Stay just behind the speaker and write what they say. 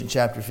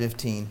chapter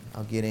 15.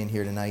 I'll get in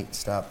here tonight and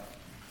stop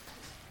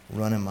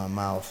running my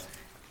mouth.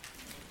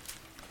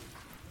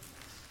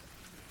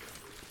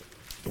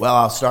 Well,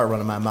 I'll start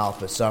running my mouth,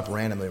 but stop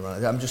randomly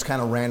running. I'm just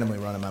kind of randomly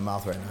running my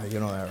mouth right now. You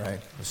know that,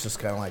 right? It's just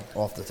kind of like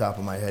off the top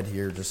of my head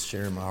here, just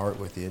sharing my heart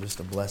with you. Just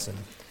a blessing.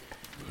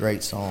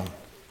 Great song.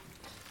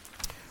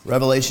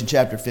 Revelation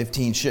chapter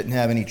 15. Shouldn't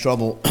have any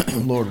trouble,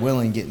 Lord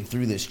willing, getting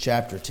through this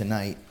chapter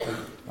tonight,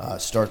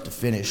 start to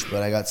finish.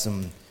 But I got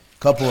some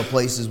couple of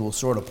places we'll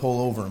sort of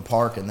pull over and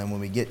park, and then when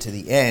we get to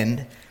the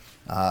end,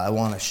 I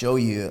want to show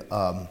you,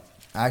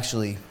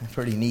 actually,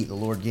 pretty neat. The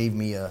Lord gave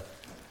me a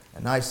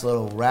nice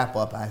little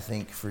wrap-up, I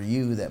think, for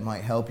you that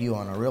might help you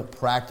on a real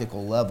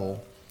practical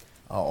level.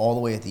 All the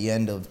way at the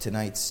end of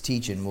tonight's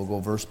teaching, we'll go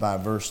verse by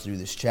verse through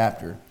this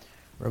chapter.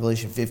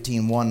 Revelation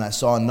 15:1, I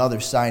saw another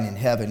sign in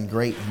heaven,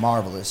 great and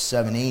marvelous,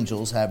 7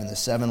 angels having the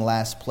 7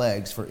 last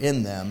plagues, for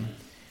in them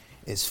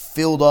is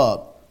filled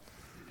up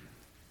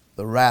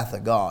the wrath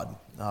of God.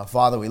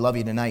 Father, we love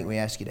you tonight. We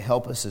ask you to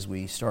help us as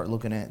we start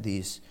looking at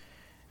these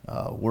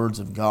words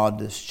of God,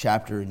 this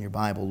chapter in your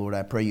Bible. Lord,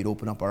 I pray you'd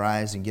open up our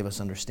eyes and give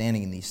us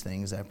understanding in these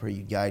things. I pray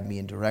you'd guide me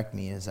and direct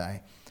me as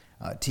I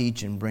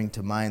teach and bring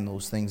to mind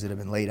those things that have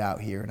been laid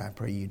out here. And I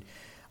pray you'd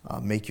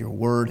make your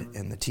word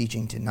and the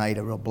teaching tonight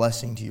a real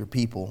blessing to your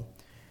people.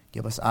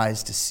 Give us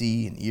eyes to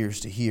see and ears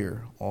to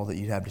hear all that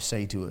you'd have to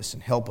say to us.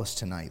 And help us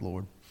tonight,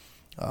 Lord.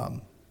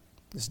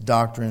 This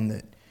doctrine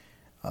that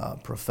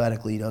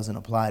prophetically doesn't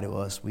apply to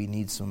us, we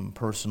need some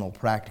personal,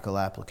 practical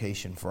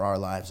application for our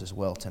lives as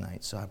well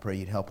tonight. So I pray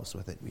you'd help us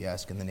with it. We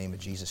ask in the name of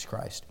Jesus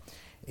Christ.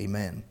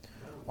 Amen.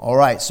 All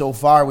right, so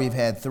far we've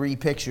had 3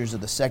 pictures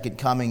of the second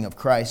coming of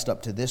Christ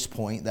up to this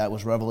point. That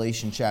was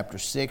Revelation chapter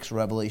 6,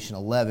 Revelation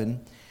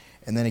 11,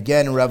 and then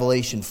again in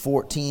Revelation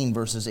 14,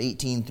 verses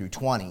 18 through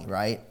 20,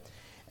 right?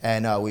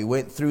 And we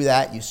went through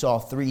that. You saw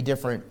 3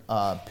 different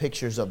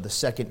pictures of the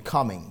second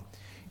coming.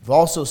 You've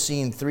also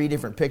seen 3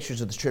 different pictures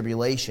of the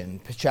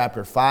tribulation.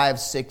 Chapter 5,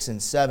 6, and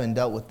 7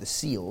 dealt with the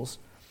seals.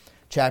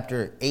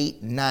 Chapter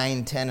 8,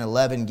 9, 10,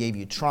 11 gave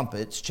you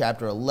trumpets.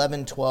 Chapter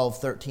 11,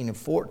 12, 13, and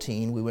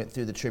 14, we went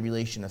through the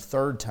tribulation a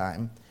third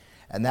time.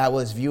 And that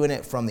was viewing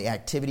it from the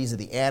activities of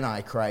the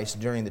Antichrist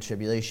during the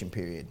tribulation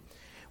period.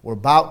 We're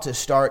about to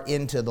start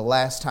into the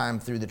last time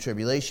through the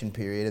tribulation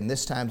period, and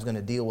this time is going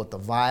to deal with the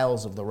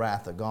vials of the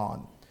wrath of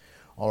God.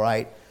 All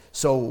right?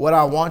 So what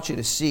I want you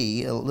to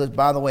see,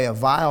 by the way, a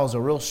vial is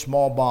a real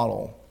small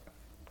bottle,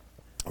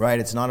 right?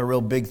 It's not a real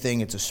big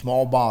thing. It's a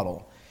small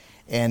bottle.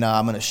 And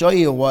I'm going to show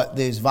you what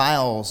these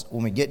vials,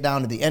 when we get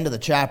down to the end of the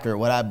chapter,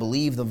 what I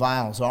believe the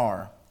vials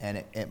are.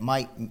 And it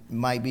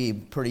might be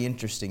pretty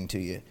interesting to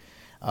you.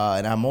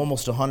 And I'm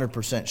almost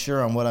 100%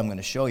 sure on what I'm going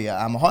to show you.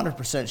 I'm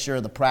 100% sure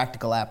of the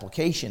practical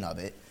application of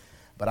it.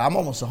 But I'm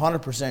almost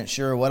 100%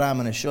 sure what I'm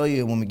going to show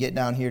you when we get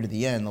down here to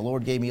the end. The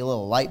Lord gave me a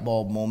little light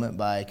bulb moment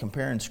by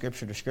comparing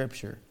Scripture to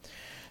Scripture.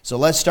 So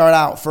let's start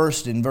out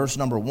first in verse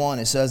number 1.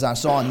 It says, I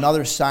saw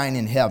another sign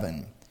in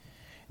heaven.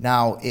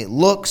 Now, it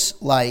looks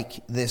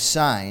like this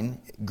sign,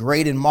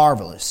 great and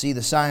marvelous. See,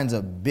 the sign's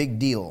a big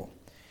deal.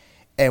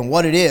 And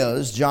what it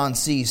is, John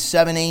sees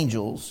 7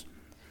 angels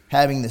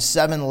having the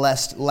 7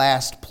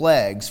 last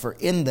plagues, for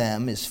in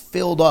them is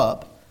filled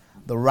up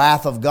the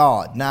wrath of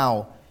God.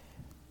 Now,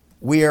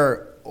 we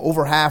are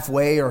over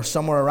halfway or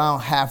somewhere around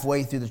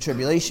halfway through the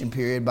tribulation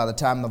period by the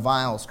time the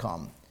vials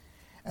come.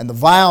 And the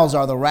vials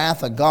are the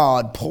wrath of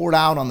God poured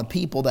out on the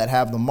people that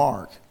have the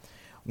mark.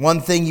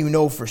 One thing you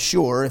know for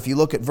sure, if you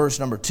look at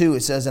verse number 2,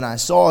 it says, And I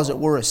saw as it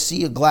were a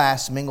sea of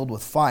glass mingled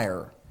with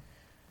fire.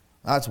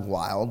 That's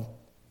wild.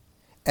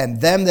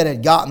 And them that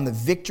had gotten the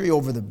victory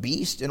over the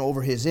beast and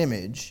over his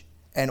image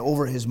and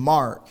over his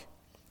mark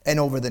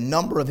and over the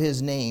number of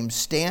his name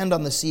stand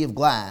on the sea of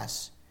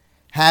glass,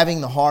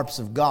 having the harps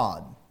of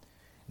God.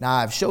 Now,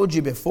 I've showed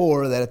you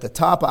before that at the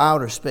top of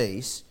outer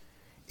space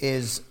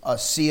is a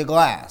sea of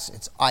glass.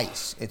 It's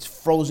ice. It's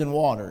frozen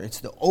water. It's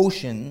the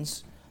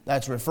oceans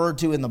that's referred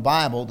to in the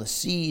Bible. The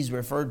seas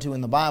referred to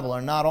in the Bible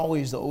are not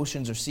always the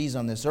oceans or seas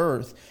on this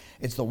earth.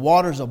 It's the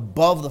waters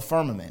above the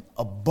firmament,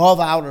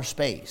 above outer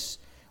space,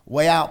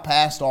 way out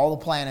past all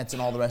the planets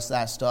and all the rest of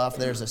that stuff.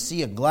 There's a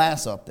sea of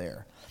glass up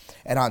there.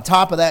 And on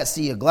top of that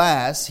sea of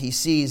glass, he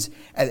sees,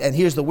 and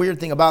here's the weird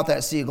thing about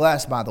that sea of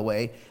glass, by the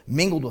way,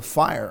 mingled with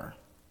fire.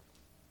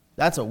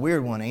 That's a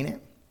weird one, ain't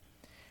it?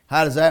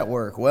 How does that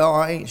work? Well,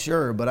 I ain't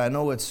sure, but I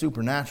know it's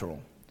supernatural.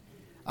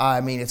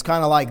 I mean, it's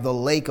kind of like the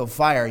lake of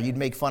fire. You'd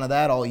make fun of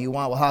that all you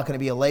want. Well, how can it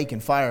be a lake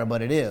and fire?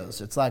 But it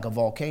is. It's like a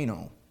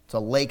volcano. It's a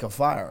lake of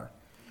fire.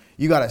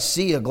 You got a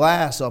sea of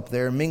glass up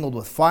there mingled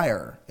with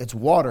fire. It's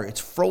water.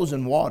 It's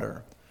frozen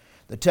water.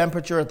 The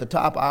temperature at the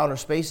top of outer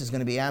space is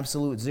going to be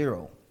absolute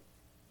 0.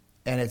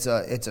 And it's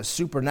a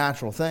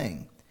supernatural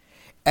thing.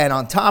 And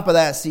on top of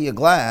that sea of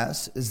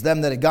glass is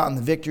them that had gotten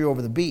the victory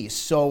over the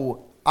beast.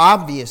 So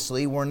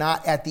obviously we're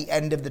not at the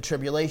end of the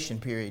tribulation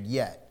period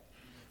yet,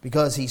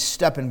 because he's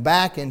stepping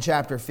back in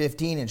chapter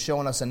 15 and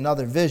showing us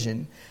another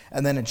vision.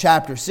 And then in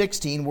chapter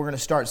 16, we're going to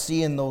start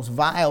seeing those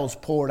vials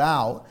poured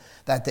out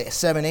that the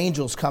 7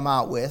 angels come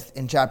out with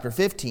in chapter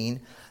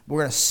 15.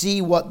 We're going to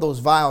see what those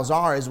vials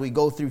are as we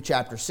go through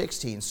chapter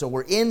 16. So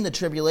we're in the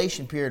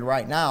tribulation period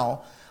right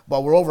now,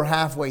 but we're over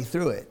halfway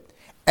through it.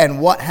 And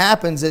what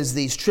happens is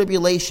these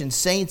tribulation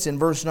saints in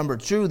verse number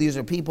 2, these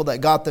are people that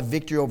got the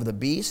victory over the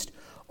beast,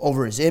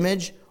 over his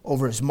image,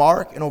 over his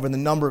mark, and over the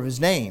number of his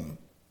name.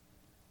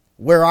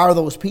 Where are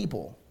those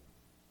people?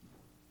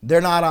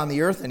 They're not on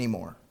the earth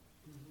anymore.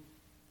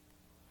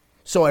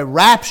 So a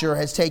rapture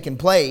has taken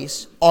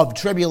place of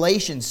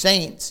tribulation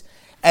saints,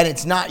 and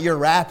it's not your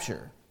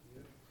rapture.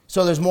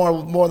 So there's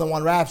more than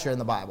one rapture in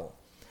the Bible.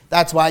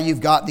 That's why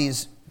you've got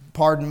these,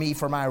 pardon me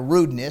for my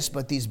rudeness,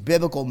 but these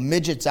biblical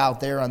midgets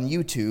out there on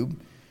YouTube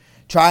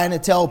trying to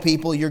tell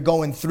people you're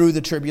going through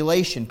the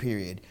tribulation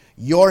period.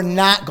 You're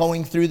not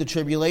going through the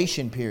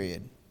tribulation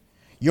period.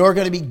 You're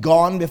going to be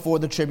gone before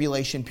the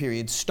tribulation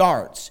period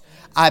starts.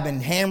 I've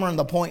been hammering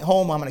the point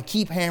home. I'm going to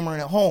keep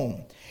hammering it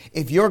home.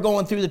 If you're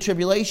going through the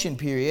tribulation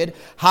period,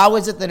 how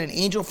is it that an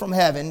angel from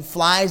heaven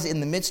flies in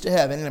the midst of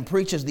heaven and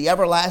preaches the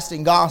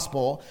everlasting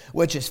gospel,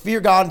 which is fear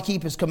God and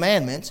keep his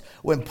commandments,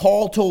 when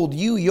Paul told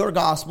you your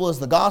gospel is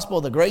the gospel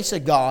of the grace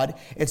of God,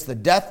 it's the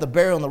death, the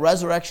burial, and the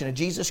resurrection of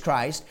Jesus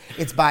Christ,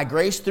 it's by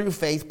grace through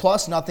faith,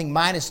 plus nothing,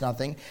 minus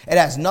nothing. It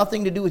has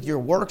nothing to do with your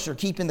works or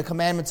keeping the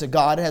commandments of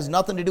God. It has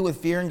nothing to do with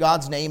fearing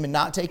God's name and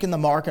not taking the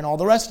mark and all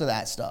the rest of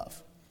that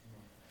stuff.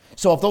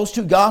 So if those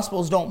two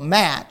gospels don't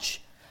match,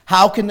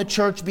 how can the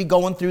church be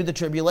going through the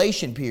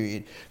tribulation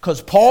period?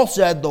 Because Paul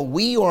said, though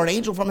we or an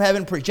angel from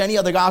heaven preach any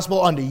other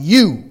gospel unto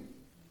you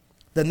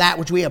than that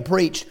which we have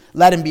preached,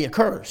 let him be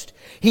accursed.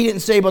 He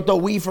didn't say, though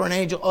we or an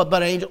angel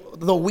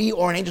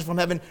from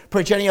heaven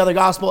preach any other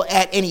gospel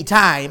at any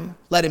time,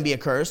 let him be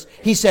accursed.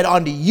 He said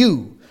unto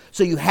you.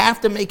 So you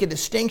have to make a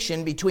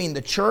distinction between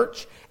the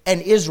church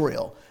and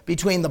Israel,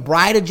 between the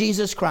bride of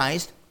Jesus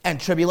Christ and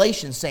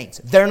tribulation saints.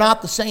 They're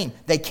not the same.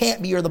 They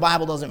can't be, or the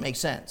Bible doesn't make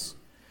sense.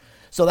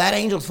 So that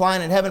angel's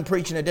flying in heaven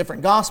preaching a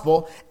different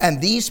gospel,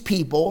 and these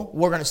people,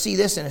 we're going to see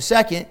this in a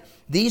second,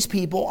 these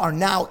people are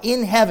now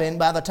in heaven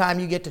by the time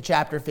you get to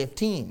chapter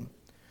 15.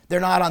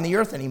 They're not on the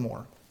earth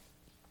anymore.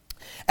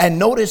 And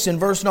notice in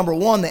verse number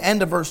 1, the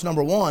end of verse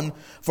number 1,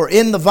 for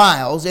in the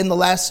vials, in the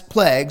last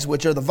plagues,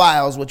 which are the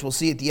vials, which we'll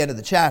see at the end of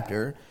the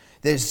chapter,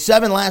 there's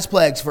 7 last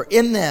plagues, for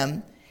in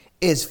them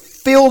is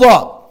filled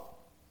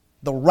up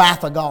the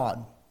wrath of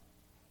God.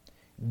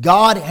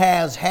 God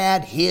has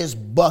had his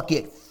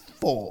bucket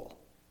full.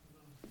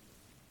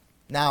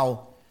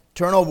 Now,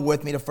 turn over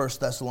with me to 1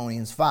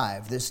 Thessalonians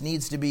 5. This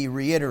needs to be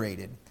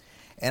reiterated.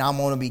 And I'm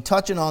going to be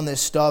touching on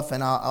this stuff,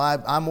 and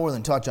I more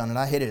than touch on it.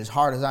 I hit it as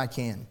hard as I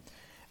can.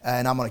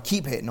 And I'm going to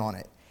keep hitting on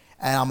it.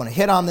 And I'm going to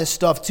hit on this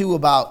stuff, too,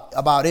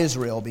 about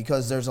Israel,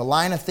 because there's a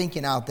line of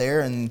thinking out there,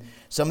 and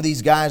some of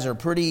these guys are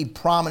pretty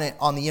prominent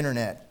on the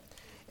internet.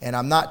 And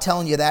I'm not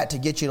telling you that to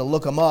get you to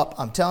look them up.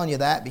 I'm telling you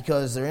that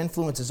because their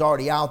influence is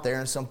already out there,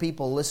 and some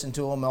people listen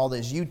to them on all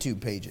these YouTube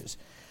pages.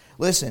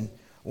 Listen.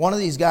 One of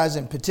these guys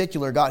in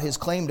particular got his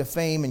claim to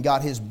fame and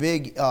got his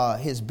big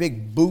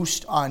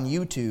boost on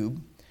YouTube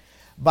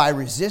by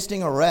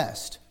resisting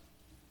arrest.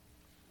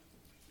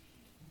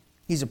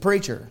 He's a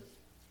preacher.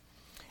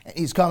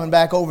 He's coming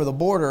back over the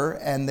border,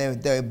 and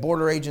the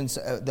border agents,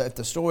 if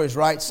the story is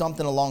right,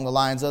 something along the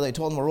lines of, they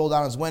told him to roll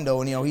down his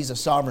window, and he's a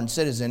sovereign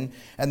citizen,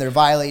 and they're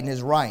violating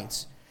his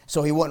rights.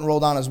 So he wouldn't roll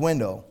down his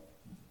window.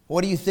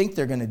 What do you think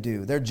they're going to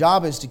do? Their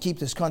job is to keep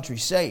this country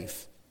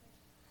safe.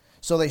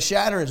 So they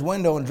shatter his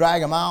window and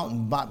drag him out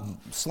and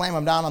slam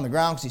him down on the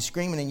ground because he's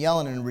screaming and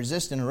yelling and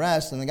resisting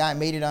arrest. And the guy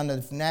made it on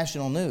the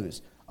national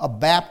news. A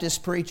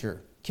Baptist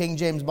preacher, King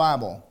James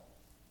Bible.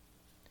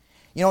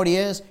 You know what he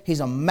is? He's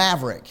a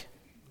maverick.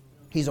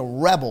 He's a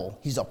rebel.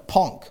 He's a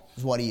punk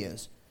is what he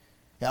is.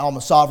 I'm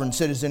a sovereign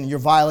citizen and you're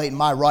violating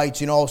my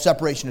rights,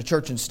 separation of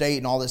church and state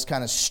and all this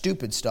kind of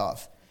stupid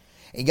stuff.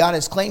 He got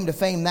his claim to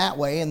fame that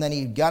way, and then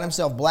he got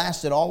himself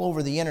blasted all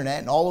over the internet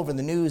and all over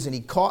the news, and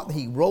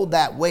he rode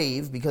that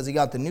wave because he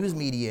got the news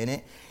media in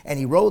it, and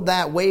he rode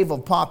that wave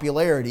of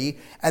popularity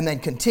and then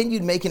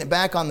continued making it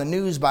back on the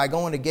news by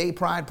going to gay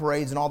pride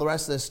parades and all the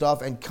rest of this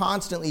stuff and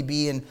constantly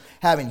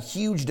having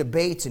huge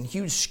debates and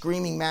huge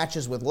screaming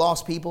matches with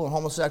lost people and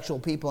homosexual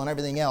people and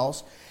everything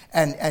else,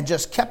 and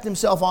just kept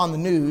himself on the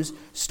news,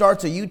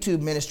 starts a YouTube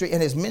ministry,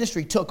 and his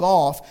ministry took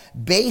off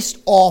based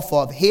off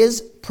of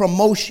his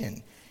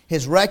promotion,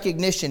 his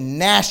recognition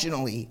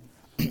nationally,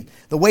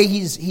 the way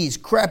he's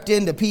crept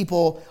into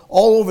people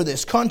all over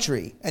this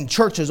country and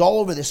churches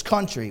all over this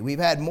country. We've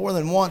had more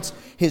than once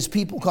his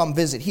people come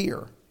visit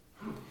here.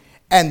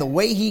 And the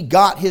way he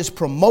got his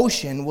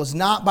promotion was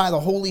not by the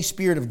Holy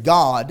Spirit of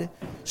God.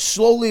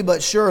 Slowly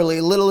but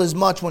surely, little as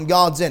much when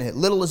God's in it.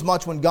 Little as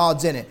much when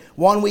God's in it.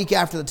 1 week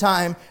after the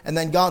time, and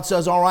then God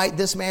says, all right,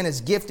 this man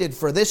is gifted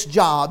for this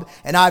job,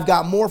 and I've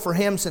got more for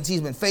him since he's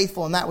been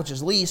faithful in that which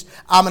is least.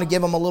 I'm going to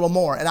give him a little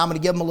more, and I'm going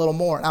to give him a little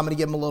more, and I'm going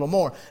to give him a little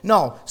more.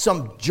 No,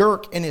 some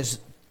jerk in his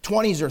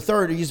 20s or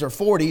 30s or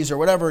 40s or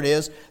whatever it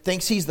is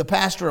thinks he's the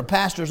pastor of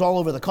pastors all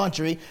over the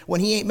country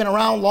when he ain't been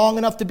around long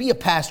enough to be a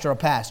pastor of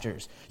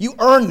pastors. You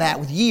earn that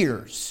with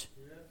years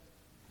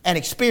and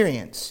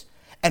experience.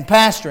 and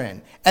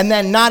pastoring. And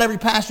then not every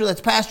pastor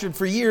that's pastored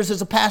for years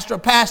is a pastor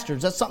of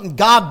pastors. That's something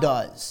God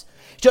does.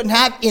 He shouldn't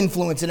have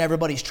influence in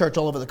everybody's church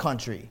all over the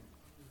country.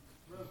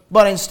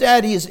 But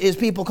instead, his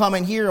people come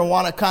in here and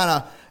want to kind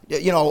of,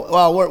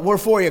 well, we're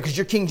for you because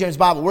you're King James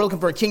Bible. We're looking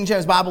for a King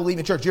James Bible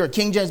believing church. You're a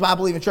King James Bible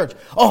believing church.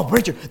 Oh,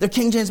 preacher, they're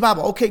King James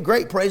Bible. Okay,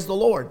 great. Praise the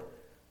Lord.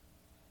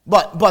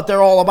 But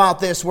they're all about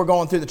this. We're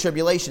going through the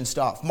tribulation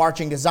stuff.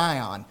 Marching to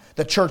Zion.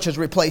 The church has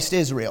replaced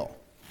Israel.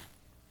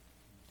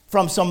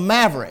 From some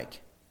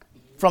maverick.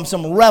 From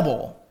some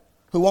rebel.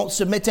 Who won't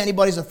submit to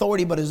anybody's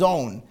authority but his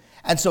own.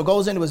 And so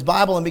goes into his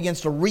Bible and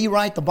begins to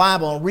rewrite the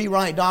Bible and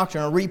rewrite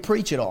doctrine and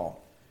re-preach it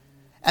all.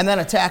 And then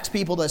attacks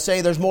people that say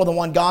there's more than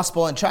one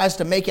gospel and tries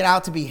to make it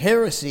out to be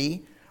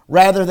heresy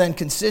rather than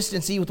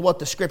consistency with what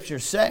the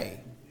scriptures say.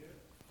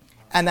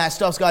 And that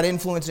stuff's got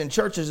influence in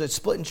churches. It's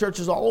splitting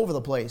churches all over the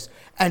place.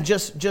 And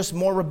just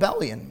more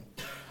rebellion.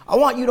 I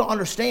want you to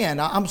understand,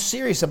 I'm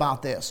serious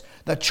about this.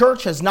 The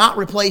church has not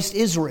replaced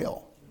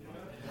Israel.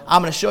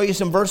 I'm going to show you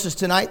some verses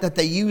tonight that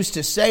they use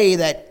to say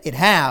that it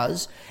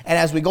has. And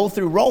as we go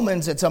through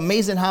Romans, it's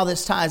amazing how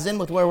this ties in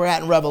with where we're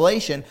at in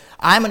Revelation.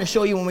 I'm going to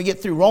show you when we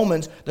get through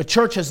Romans, the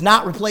church has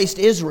not replaced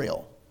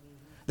Israel.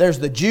 There's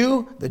the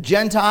Jew, the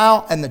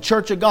Gentile, and the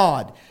church of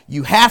God.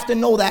 You have to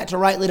know that to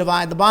rightly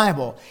divide the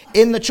Bible.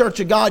 In the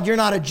church of God, you're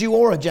not a Jew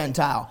or a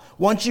Gentile.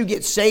 Once you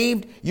get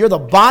saved, you're the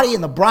body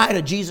and the bride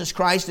of Jesus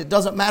Christ. It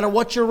doesn't matter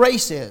what your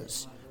race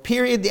is.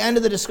 Period. The end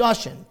of the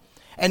discussion.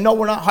 And no,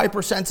 we're not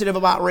hypersensitive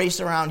about race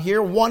around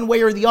here, one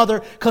way or the other,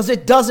 because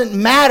it doesn't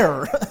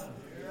matter.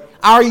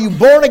 Are you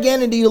born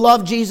again and do you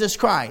love Jesus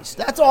Christ?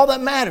 That's all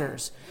that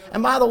matters.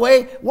 And by the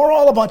way, we're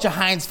all a bunch of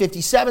Heinz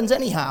 57s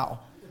anyhow.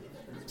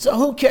 So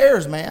who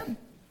cares, man?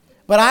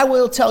 But I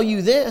will tell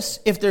you this,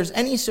 if there's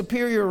any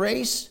superior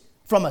race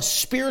from a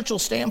spiritual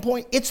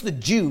standpoint, it's the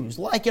Jews,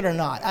 like it or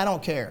not. I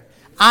don't care.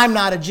 I'm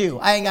not a Jew.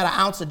 I ain't got an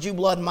ounce of Jew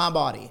blood in my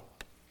body.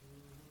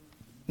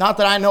 Not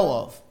that I know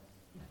of.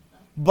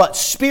 But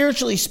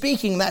spiritually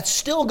speaking, that's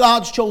still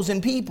God's chosen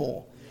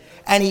people.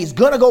 And he's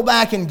going to go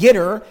back and get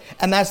her.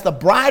 And that's the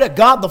bride of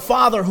God the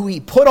Father who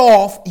he put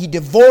off. He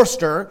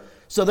divorced her.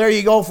 So there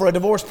you go, for a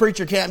divorced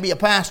preacher can't be a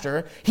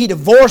pastor. He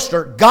divorced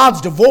her.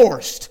 God's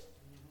divorced.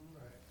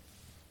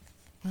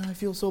 I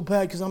feel so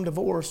bad because I'm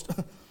divorced.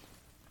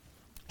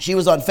 She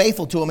was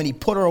unfaithful to him and he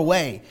put her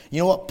away. You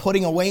know what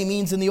putting away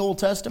means in the Old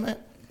Testament?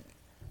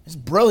 It's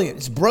brilliant.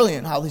 It's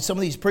brilliant how some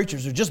of these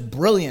preachers are just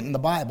brilliant in the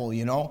Bible,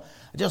 you know.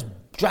 It just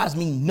drives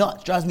me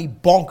nuts, drives me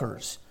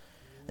bonkers.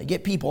 They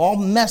get people all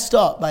messed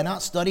up by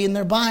not studying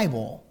their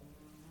Bible.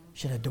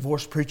 Should a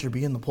divorced preacher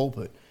be in the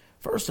pulpit?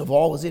 First of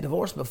all, was he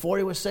divorced before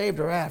he was saved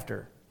or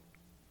after?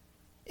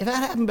 If that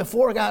happened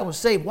before a guy was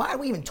saved, why do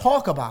we even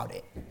talk about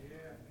it?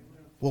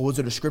 Well, was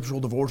it a scriptural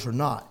divorce or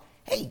not?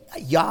 Hey,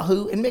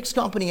 Yahoo, in mixed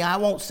company, I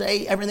won't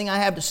say everything I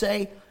have to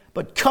say,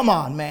 but come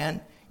on,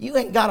 man. You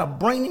ain't got a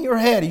brain in your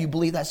head if you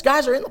believe that. These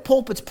guys are in the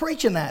pulpits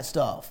preaching that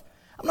stuff.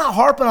 I'm not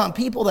harping on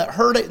people that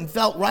heard it and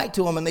felt right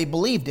to them and they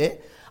believed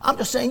it. I'm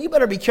just saying you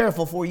better be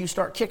careful before you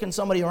start kicking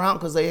somebody around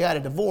because they had a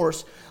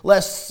divorce,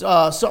 lest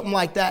something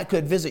like that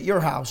could visit your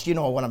house. You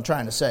know what I'm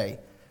trying to say.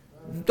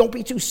 Don't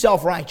be too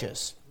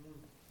self-righteous.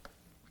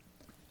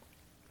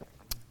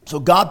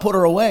 So God put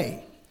her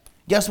away.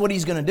 Guess what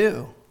he's going to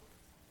do?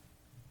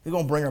 He's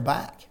going to bring her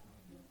back.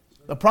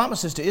 The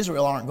promises to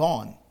Israel aren't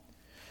gone.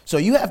 So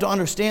you have to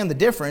understand the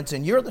difference,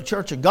 and you're the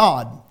church of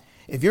God.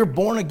 If you're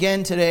born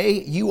again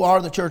today, you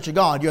are the church of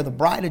God. You're the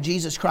bride of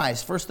Jesus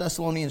Christ. 1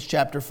 Thessalonians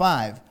chapter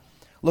 5.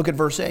 Look at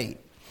verse 8.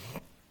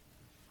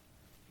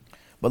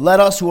 But let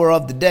us who are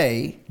of the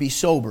day be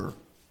sober,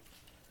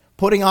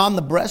 putting on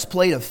the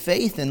breastplate of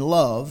faith and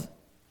love,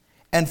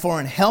 and for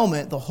an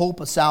helmet the hope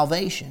of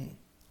salvation.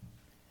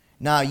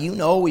 Now, you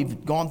know,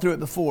 we've gone through it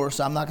before,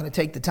 so I'm not going to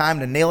take the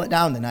time to nail it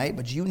down tonight,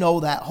 but you know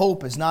that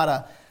hope is not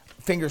a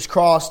fingers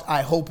crossed,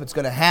 I hope it's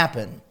going to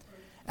happen.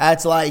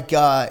 That's like,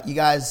 you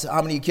guys,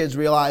 how many of you kids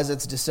realize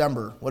it's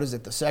December? What is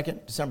it, the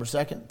 2nd? December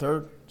 2nd?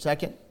 3rd?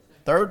 2nd?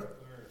 3rd?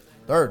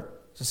 3rd.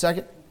 It's the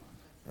 2nd?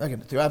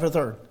 2nd. After the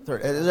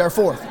 3rd. Is there a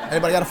 4th?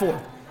 Anybody got a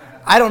 4th?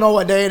 I don't know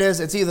what day it is.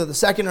 It's either the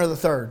 2nd or the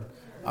 3rd.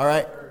 All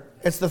right?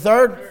 It's the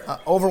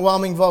 3rd?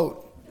 Overwhelming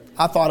vote.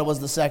 I thought it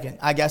was the 2nd.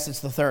 I guess it's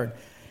the 3rd.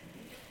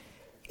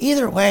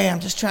 Either way, I'm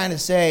just trying to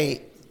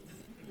say,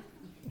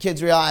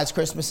 kids realize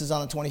Christmas is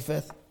on the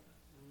 25th?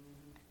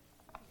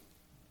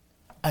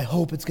 I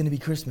hope it's going to be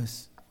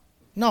Christmas.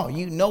 No,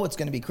 you know it's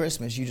going to be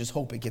Christmas. You just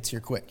hope it gets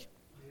here quick.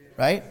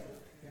 Right?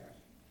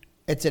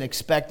 It's an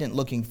expectant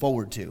looking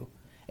forward to.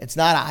 It's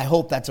not, I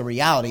hope that's a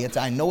reality. It's,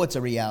 I know it's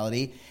a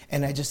reality,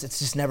 and it's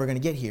just never going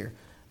to get here.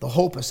 The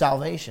hope of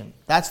salvation.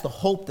 That's the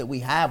hope that we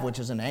have, which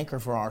is an anchor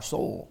for our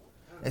soul.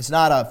 It's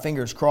not a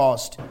fingers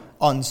crossed,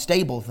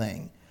 unstable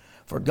thing.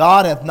 For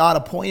God hath not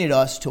appointed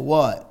us to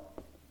what?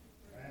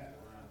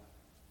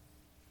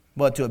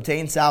 But to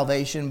obtain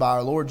salvation by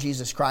our Lord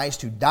Jesus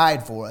Christ, who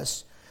died for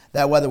us,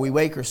 that whether we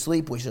wake or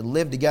sleep, we should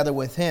live together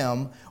with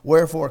him.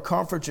 Wherefore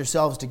comfort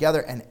yourselves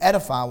together and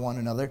edify one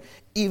another,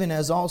 even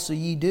as also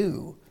ye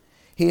do.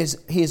 He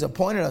has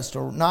appointed us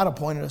to, not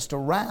appointed us to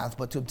wrath,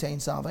 but to obtain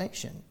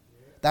salvation.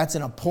 That's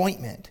an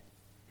appointment.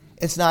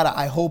 It's not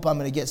I hope I'm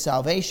going to get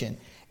salvation.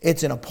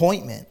 It's an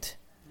appointment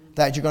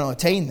that you're going to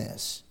attain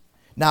this.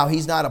 Now,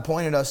 He's not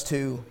appointed us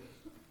to.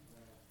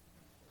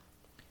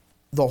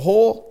 The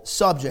whole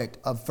subject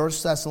of 1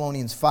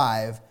 Thessalonians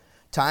 5,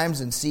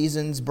 times and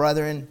seasons,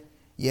 brethren,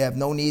 ye have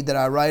no need that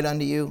I write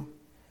unto you.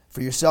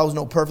 For yourselves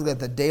know perfectly that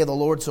the day of the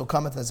Lord so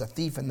cometh as a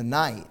thief in the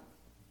night.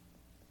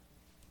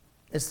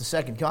 It's the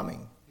second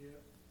coming.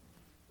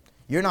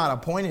 You're not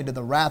appointed to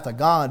the wrath of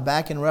God.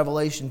 Back in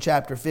Revelation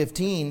chapter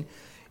 15,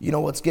 you know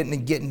what's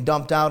getting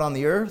dumped out on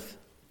the earth?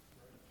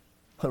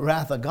 The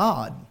wrath of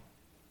God.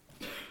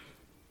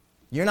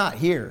 You're not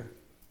here.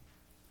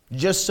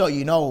 Just so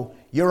you know,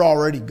 you're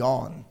already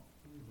gone.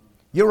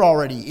 You're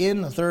already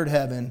in the third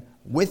heaven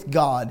with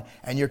God,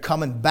 and you're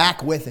coming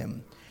back with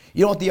Him.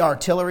 You know what the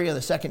artillery of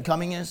the second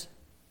coming is?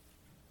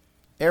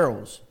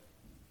 Arrows.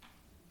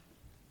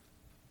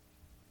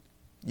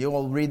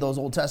 You'll read those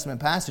Old Testament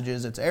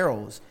passages, it's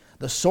arrows.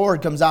 The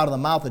sword comes out of the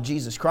mouth of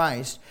Jesus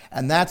Christ,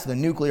 and that's the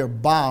nuclear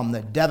bomb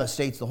that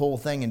devastates the whole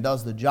thing and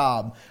does the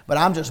job. But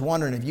I'm just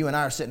wondering if you and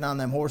I are sitting on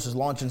them horses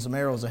launching some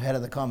arrows ahead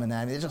of the coming.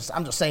 I'm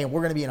just saying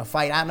we're going to be in a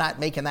fight. I'm not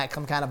making that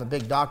some kind of a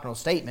big doctrinal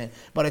statement,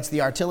 but it's the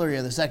artillery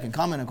of the second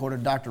coming according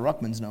to Dr.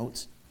 Ruckman's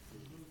notes.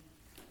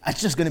 That's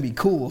just going to be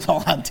cool, is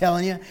all I'm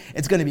telling you.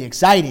 It's going to be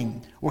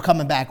exciting. We're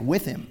coming back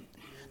with Him.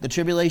 The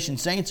tribulation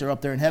saints are up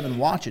there in heaven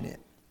watching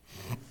it.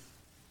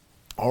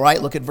 All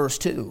right, look at verse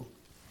 2.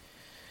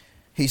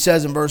 He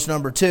says in verse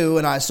number 2,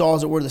 and I saw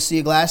as it were the sea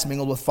of glass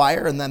mingled with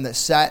fire, and them that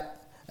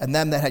sat, and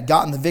them that had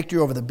gotten the victory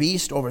over the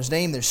beast, over his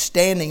name, they're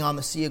standing on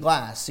the sea of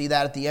glass. See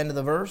that at the end of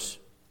the verse?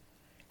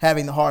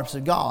 Having the harps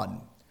of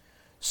God.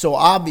 So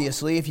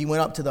obviously, if you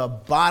went up to the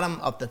bottom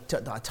of the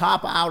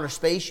top of outer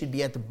space, you'd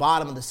be at the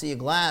bottom of the sea of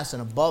glass,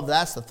 and above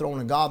that's the throne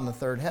of God in the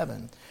third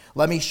heaven.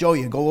 Let me show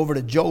you. Go over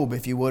to Job,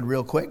 if you would,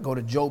 real quick. Go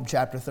to Job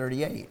chapter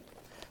 38.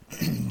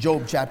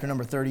 Job chapter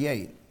number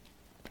 38.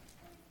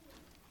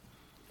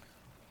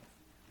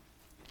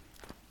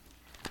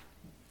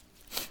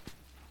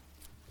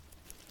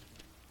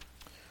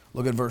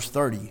 Look at verse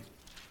 30.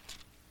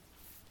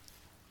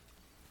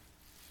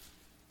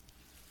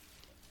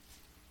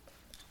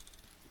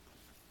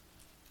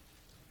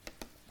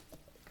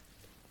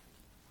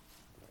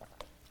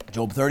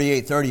 Job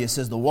 38:30, it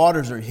says, the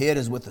waters are hid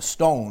as with a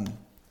stone,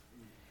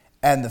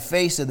 and the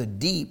face of the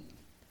deep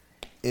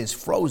is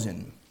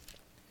frozen.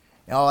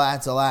 Oh,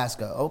 that's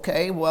Alaska.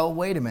 Okay, well,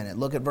 wait a minute.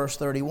 Look at verse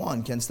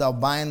 31. Canst thou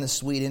bind the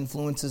sweet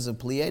influences of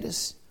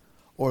Pleiades,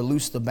 or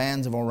loose the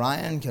bands of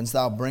Orion? Canst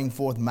thou bring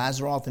forth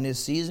Mazzaroth in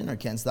his season? Or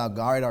canst thou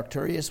guard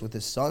Arcturus with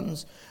his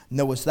sons?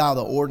 Knowest thou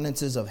the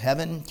ordinances of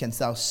heaven? Canst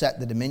thou set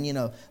the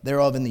dominion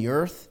thereof in the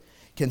earth?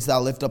 Canst thou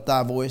lift up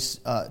thy voice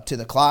to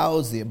the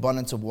clouds? The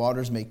abundance of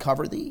waters may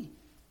cover thee.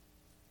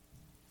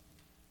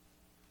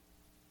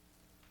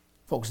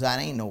 Folks, that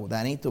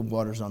ain't the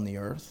waters on the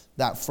earth.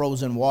 That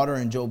frozen water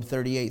in Job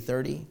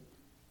 38:30.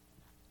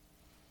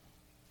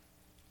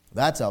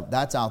 That's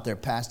out there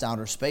past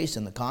outer space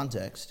in the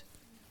context.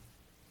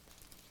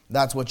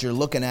 That's what you're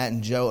looking at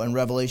in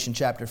Revelation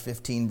chapter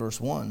 15,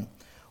 verse 1.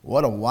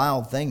 What a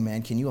wild thing,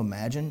 man. Can you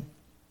imagine?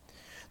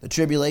 The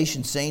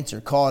tribulation saints are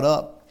caught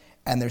up,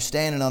 and they're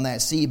standing on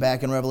that sea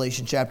back in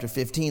Revelation chapter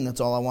 15. That's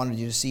all I wanted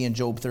you to see in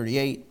Job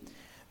 38,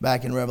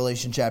 back in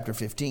Revelation chapter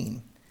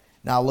 15.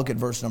 Now look at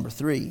verse number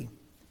 3.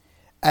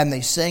 And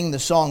they sang the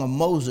song of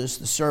Moses,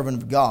 the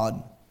servant of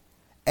God,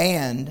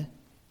 and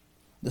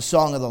the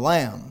song of the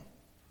Lamb.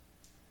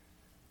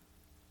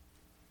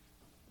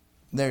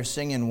 They're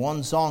singing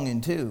one song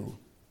in two.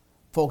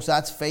 Folks,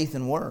 that's faith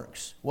and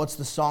works. What's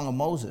the song of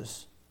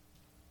Moses?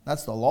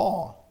 That's the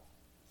law.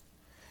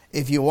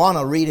 If you want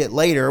to read it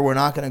later, we're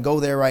not going to go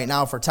there right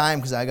now for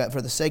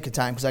the sake of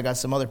time, because I got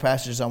some other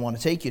passages I want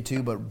to take you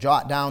to, but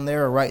jot down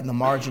there or write in the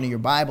margin of your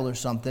Bible or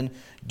something,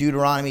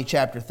 Deuteronomy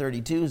chapter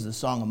 32 is the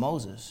song of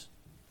Moses.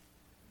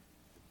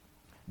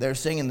 They're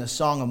singing the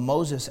song of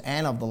Moses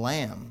and of the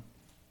Lamb.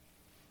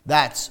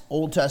 That's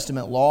Old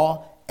Testament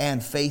law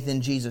and faith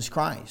in Jesus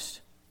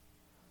Christ.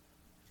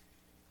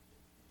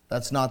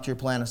 That's not your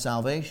plan of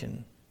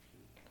salvation.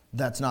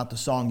 That's not the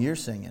song you're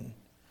singing.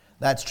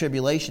 That's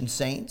tribulation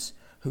saints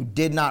who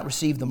did not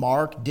receive the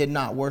mark, did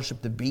not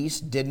worship the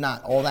beast, did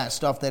not all that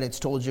stuff that it's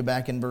told you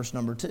back in verse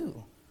number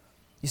 2.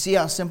 You see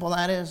how simple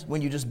that is?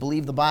 When you just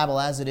believe the Bible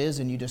as it is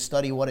and you just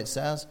study what it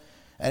says?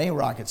 That ain't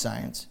rocket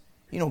science.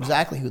 You know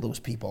exactly who those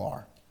people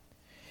are.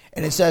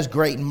 And it says,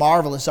 great and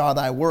marvelous are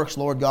thy works,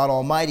 Lord God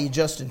Almighty,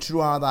 just and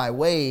true are thy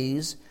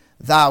ways,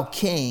 thou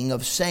King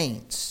of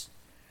saints.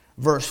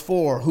 Verse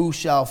 4, who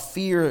shall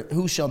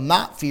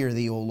not fear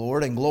thee, O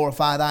Lord, and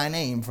glorify thy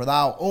name, for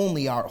thou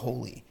only art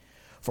holy.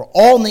 For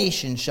all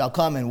nations shall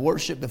come and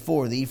worship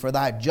before thee, for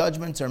thy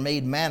judgments are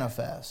made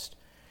manifest.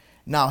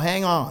 Now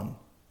hang on.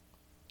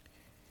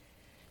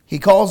 He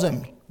calls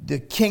him the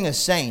King of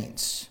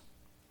saints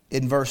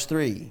in verse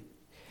 3.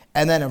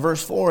 And then in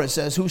verse 4 it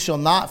says, who shall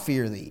not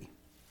fear thee?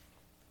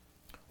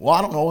 Well,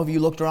 I don't know. Have you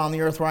looked around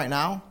the earth right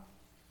now?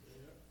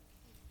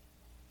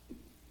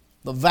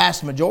 The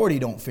vast majority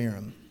don't fear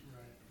him.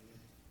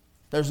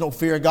 There's no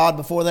fear of God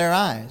before their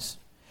eyes.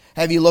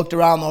 Have you looked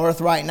around the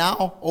earth right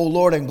now? O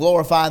Lord, and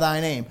glorify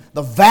thy name.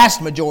 The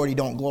vast majority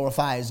don't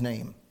glorify his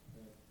name.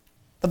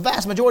 The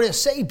vast majority of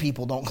saved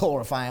people don't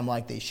glorify him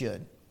like they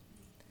should.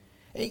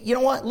 You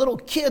know what? Little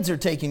kids are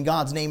taking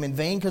God's name in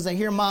vain because they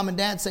hear mom and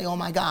dad say, oh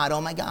my God,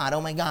 oh my God,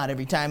 oh my God,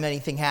 every time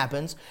anything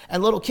happens.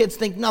 And little kids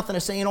think nothing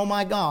of saying, oh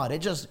my God. It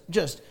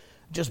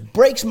just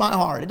breaks my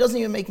heart. It doesn't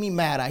even make me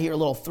mad. I hear a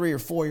little 3 or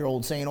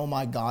 4-year-old saying, oh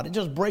my God. It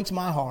just breaks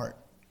my heart.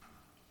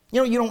 You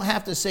know, you don't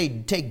have to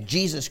take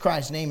Jesus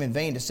Christ's name in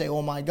vain to say,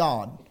 oh my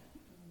God.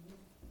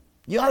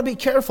 You ought to be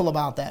careful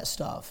about that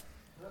stuff.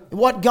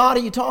 What God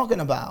are you talking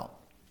about?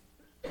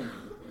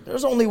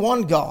 There's only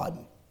one God.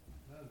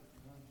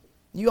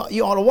 You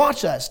ought to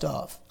watch that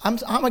stuff.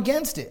 I'm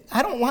against it.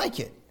 I don't like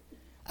it.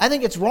 I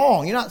think it's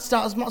wrong. You're not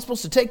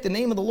supposed to take the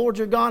name of the Lord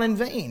your God in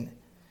vain.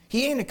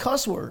 He ain't a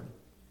cuss word.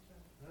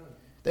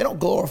 They don't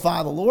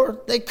glorify the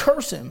Lord. They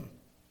curse him.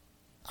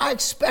 I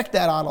expect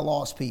that out of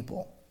lost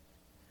people.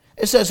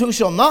 It says, who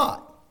shall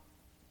not?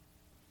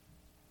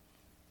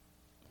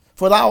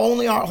 For thou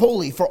only art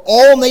holy. For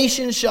all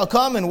nations shall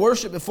come and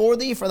worship before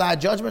thee, for thy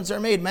judgments are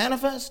made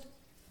manifest.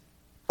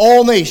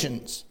 All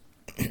nations.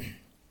 Is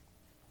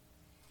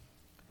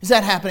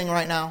that happening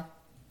right now?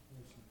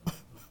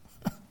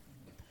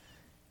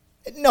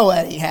 No,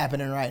 that ain't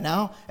happening right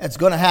now. It's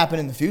going to happen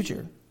in the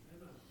future.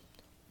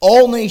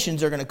 All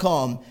nations are going to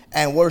come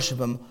and worship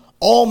him.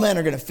 All men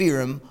are going to fear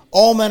him.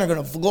 All men are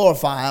going to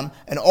glorify him.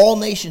 And all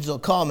nations will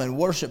come and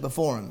worship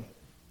before him.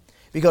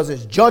 Because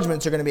his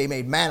judgments are going to be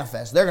made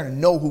manifest. They're going to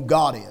know who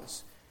God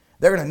is.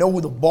 They're going to know who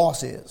the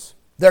boss is.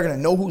 They're going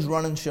to know who's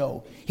running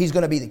show. He's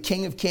going to be the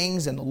King of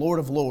Kings and the Lord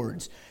of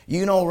Lords.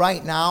 You know,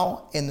 right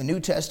now in the New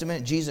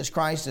Testament, Jesus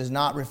Christ is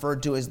not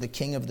referred to as the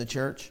King of the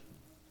church.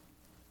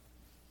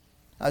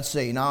 I'd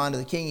say, now unto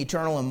the King,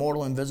 eternal,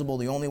 immortal, invisible,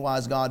 the only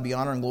wise God, be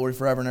honor and glory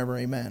forever and ever.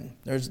 Amen.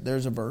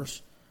 There's a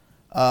verse.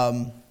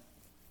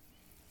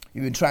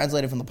 You've been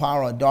translated from the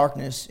power of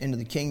darkness into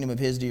the kingdom of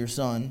his dear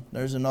Son.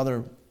 There's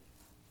another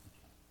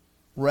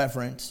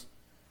reference.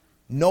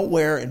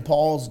 Nowhere in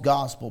Paul's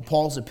gospel,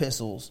 Paul's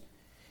epistles,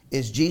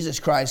 is Jesus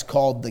Christ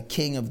called the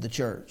King of the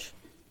church.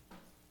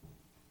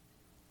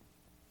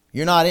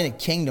 You're not in a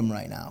kingdom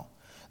right now.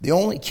 The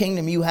only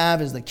kingdom you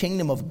have is the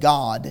kingdom of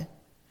God,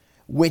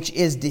 which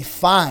is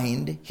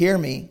defined, hear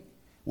me,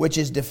 which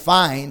is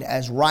defined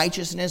as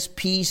righteousness,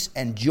 peace,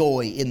 and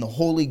joy in the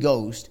Holy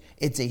Ghost.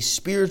 It's a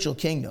spiritual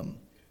kingdom.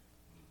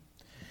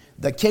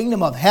 The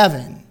kingdom of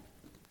heaven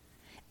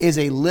is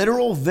a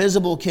literal,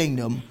 visible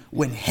kingdom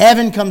when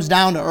heaven comes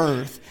down to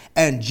earth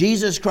and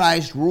Jesus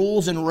Christ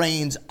rules and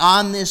reigns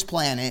on this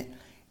planet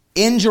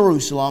in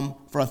Jerusalem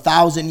for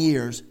 1,000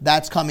 years.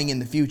 That's coming in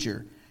the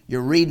future.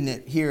 You're reading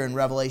it here in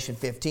Revelation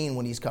 15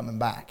 when he's coming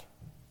back.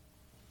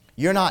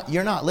 You're not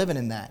living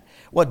in that.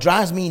 What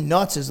drives me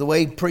nuts is the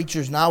way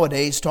preachers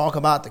nowadays talk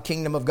about the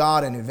kingdom of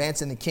God and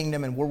advancing the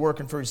kingdom and we're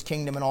working for his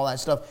kingdom and all that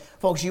stuff.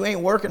 Folks, you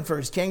ain't working for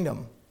his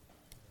kingdom.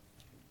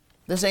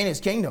 This ain't his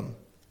kingdom.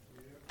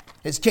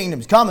 His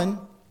kingdom's coming,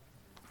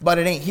 but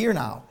it ain't here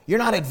now. You're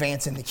not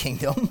advancing the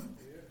kingdom.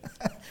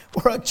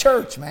 We're a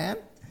church, man.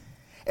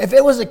 If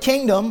it was a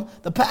kingdom,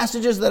 the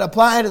passages that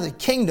apply to the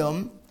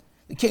kingdom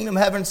of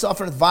heaven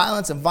suffereth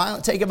violence, and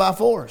violent take it by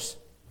force.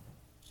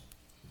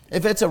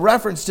 If it's a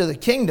reference to the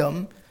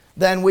kingdom,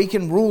 then we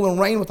can rule and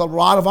reign with a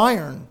rod of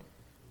iron.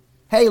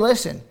 Hey,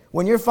 listen,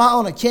 when you're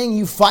following a king,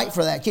 you fight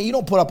for that king. You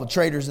don't put up with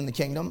traitors in the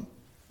kingdom.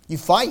 You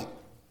fight.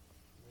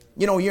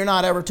 You know, you're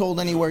not ever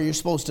told anywhere you're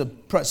supposed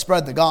to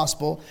spread the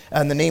gospel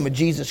in the name of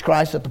Jesus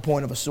Christ at the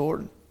point of a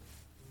sword.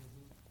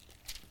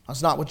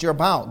 That's not what you're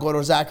about. Go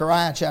to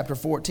Zechariah chapter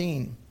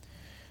 14.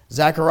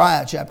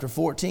 Zechariah chapter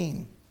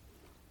 14.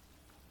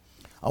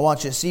 I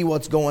want you to see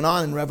what's going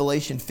on in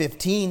Revelation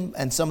 15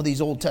 and some of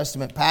these Old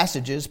Testament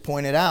passages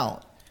pointed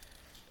out.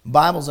 The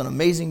Bible's an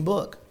amazing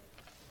book.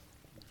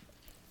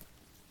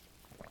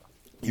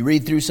 You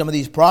read through some of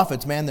these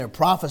prophets, man, they're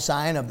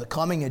prophesying of the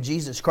coming of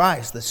Jesus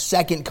Christ, the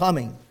second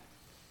coming.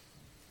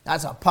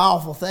 That's a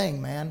powerful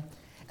thing, man.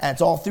 And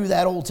it's all through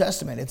that Old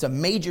Testament. It's a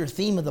major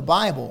theme of the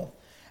Bible.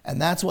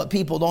 And that's what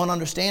people don't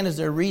understand as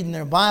they're reading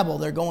their Bible.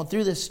 They're going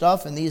through this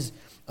stuff and these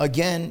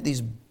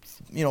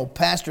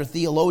pastor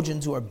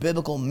theologians who are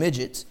biblical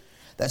midgets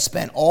that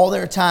spent all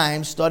their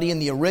time studying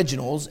the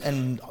originals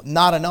and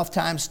not enough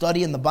time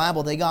studying the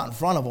Bible they got in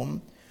front of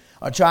them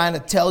are trying to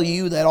tell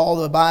you that all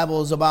the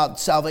Bible is about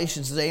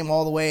salvation's the same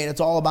all the way and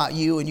it's all about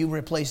you and you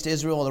replaced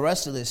Israel and the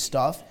rest of this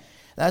stuff.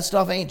 That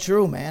stuff ain't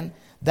true, man.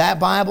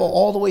 That Bible,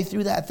 all the way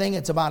through that thing,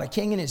 it's about a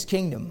king and his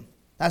kingdom.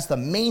 That's the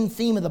main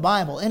theme of the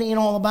Bible. It ain't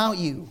all about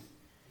you.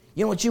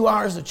 You know what you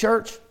are as a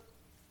church?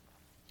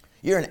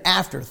 You're an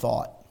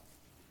afterthought.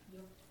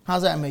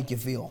 How's that make you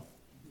feel?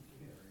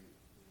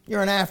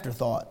 You're an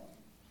afterthought.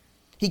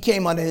 He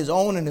came unto his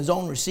own and his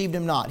own received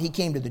him not. He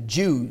came to the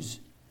Jews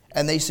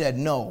and they said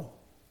no.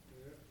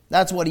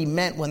 That's what he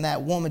meant when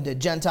that woman, the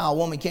Gentile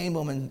woman, came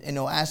to him and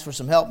asked for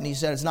some help. And he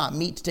said, it's not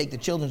meet to take the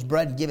children's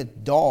bread and give it to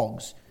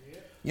dogs.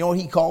 You know what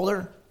he called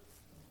her?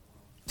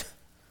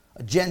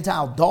 A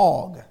Gentile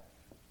dog.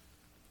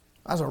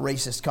 That's a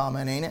racist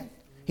comment, ain't it?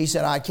 He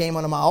said, I came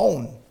unto my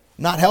own,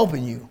 not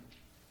helping you.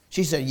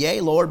 She said,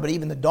 yea, Lord, but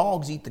even the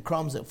dogs eat the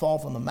crumbs that fall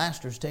from the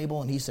master's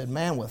table. And he said,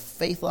 man, with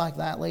faith like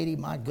that lady,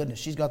 my goodness,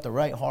 she's got the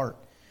right heart.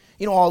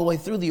 You know, all the way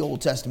through the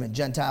Old Testament,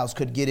 Gentiles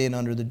could get in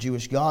under the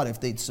Jewish God if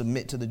they'd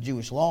submit to the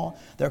Jewish law.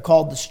 They're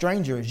called the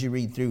stranger as you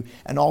read through.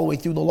 And all the way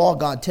through the law,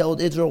 God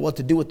told Israel what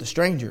to do with the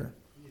stranger.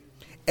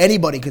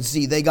 Anybody could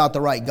see they got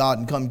the right God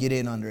and come get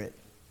in under it.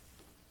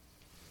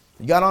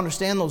 You got to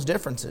understand those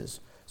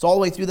differences. So all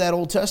the way through that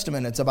Old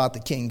Testament, it's about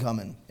the king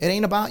coming. It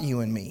ain't about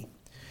you and me.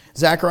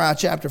 Zechariah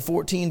chapter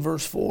 14,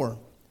 verse 4.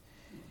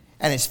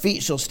 And his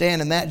feet shall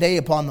stand in that day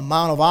upon the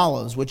Mount of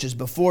Olives, which is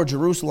before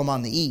Jerusalem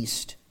on the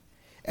east.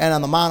 And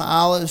on the Mount of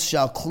Olives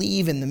shall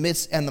cleave in the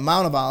midst, and the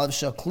Mount of Olives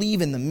shall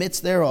cleave in the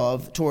midst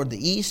thereof toward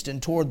the east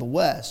and toward the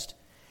west.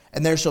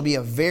 And there shall be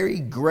a very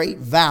great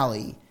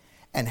valley,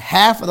 and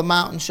half of the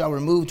mountain shall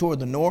remove toward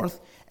the north,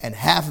 and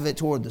half of it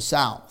toward the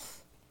south.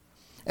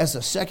 That's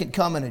the second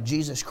coming of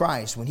Jesus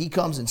Christ. When he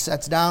comes and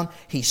sets down,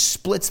 he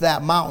splits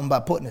that mountain by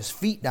putting his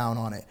feet down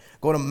on it.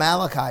 Go to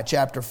Malachi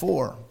chapter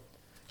 4.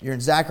 You're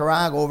in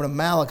Zechariah, go over to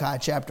Malachi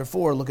chapter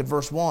 4. Look at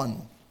verse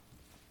 1.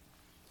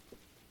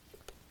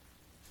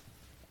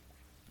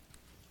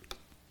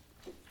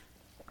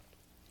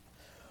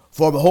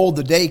 For behold,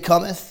 the day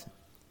cometh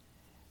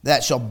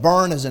that shall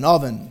burn as an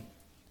oven,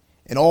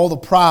 and all the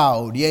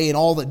proud, yea, and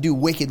all that do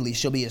wickedly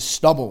shall be as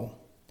stubble.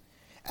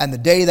 And the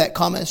day that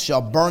cometh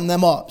shall burn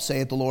them up,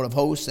 saith the Lord of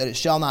hosts, that it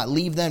shall not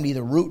leave them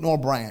neither root nor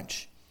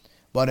branch.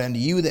 But unto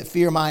you that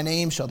fear my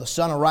name shall the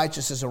Son of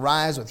Righteousness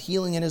arise with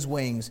healing in his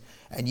wings,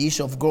 and ye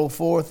shall go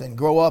forth and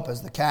grow up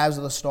as the calves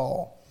of the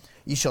stall.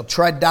 Ye shall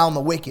tread down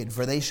the wicked,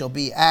 for they shall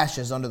be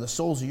ashes under the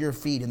soles of your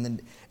feet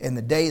in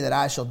the day that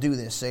I shall do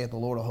this, saith the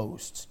Lord of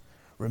hosts.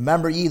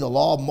 Remember ye the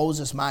law of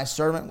Moses my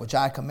servant, which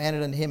I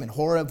commanded unto him in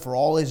Horeb for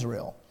all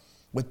Israel,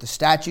 with the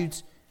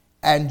statutes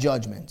and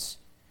judgments.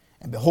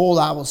 And behold,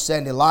 I will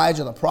send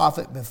Elijah the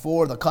prophet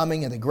before the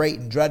coming of the great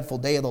and dreadful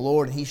day of the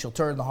Lord, and he shall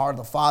turn the heart of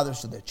the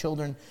fathers to their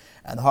children,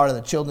 and the heart of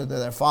the children to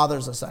their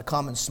fathers, lest I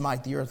come and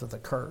smite the earth with a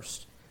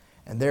curse.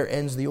 And there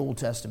ends the Old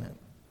Testament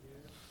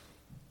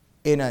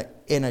in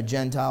a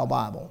Gentile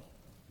Bible.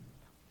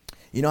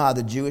 You know how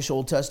the Jewish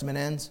Old Testament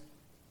ends?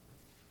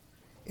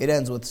 It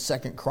ends with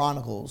 2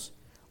 Chronicles,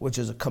 which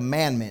is a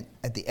commandment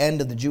at the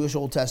end of the Jewish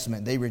Old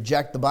Testament. They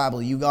reject the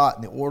Bible you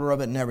got, the order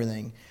of it and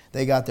everything.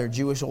 They got their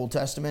Jewish Old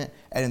Testament,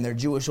 and in their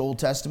Jewish Old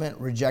Testament,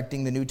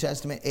 rejecting the New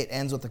Testament, it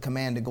ends with the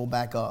command to go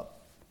back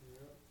up.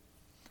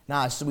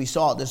 Now, so we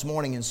saw it this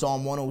morning in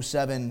Psalm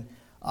 107,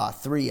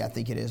 3, I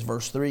think it is,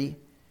 verse 3,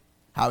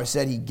 how it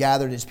said he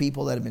gathered his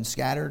people that had been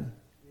scattered.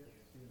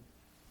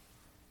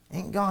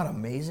 Ain't God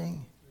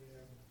amazing?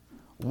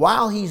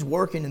 While he's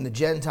working in the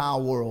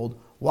Gentile world,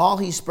 while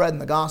he's spreading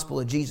the gospel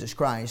of Jesus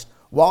Christ,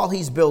 while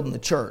he's building the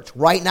church,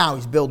 right now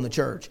he's building the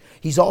church,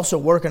 he's also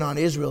working on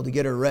Israel to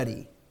get her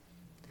ready.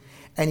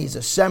 And he's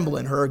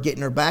assembling her,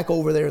 getting her back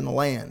over there in the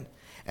land.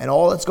 And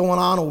all that's going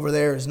on over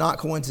there is not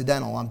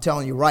coincidental, I'm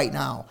telling you right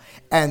now.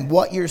 And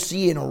what you're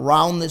seeing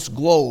around this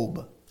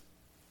globe,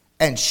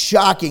 and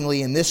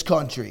shockingly in this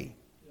country,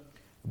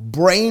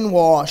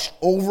 brainwashed,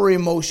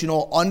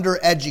 over-emotional,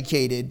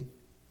 undereducated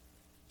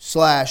 /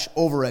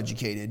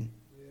 overeducated,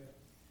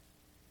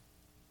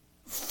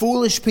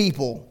 foolish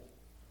people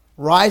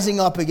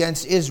rising up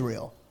against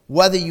Israel,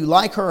 whether you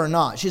like her or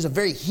not. She's a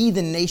very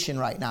heathen nation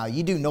right now.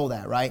 You do know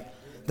that, right?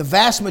 The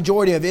vast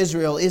majority of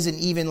Israel isn't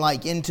even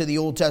like into the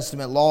Old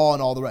Testament law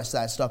and all the rest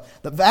of that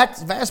stuff. The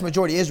vast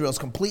majority of Israel is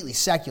completely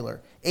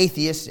secular,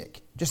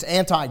 atheistic, just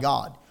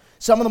anti-God.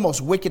 Some of the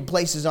most wicked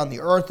places on the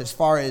earth as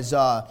far as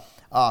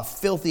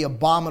filthy,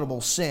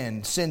 abominable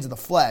sins of the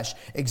flesh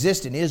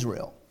exist in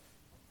Israel.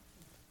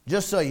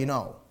 Just so you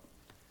know.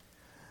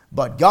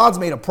 But God's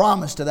made a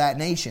promise to that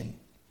nation,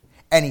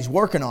 and he's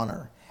working on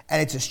her,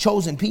 and it's his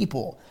chosen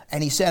people.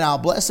 And he said, I'll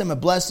bless him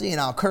and bless thee,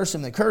 and I'll curse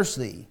him that curse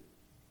thee.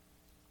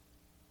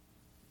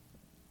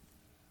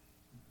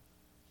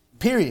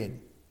 Period.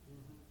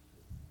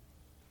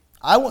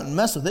 I wouldn't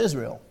mess with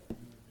Israel.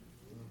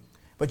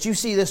 But you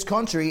see this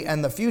country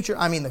and the future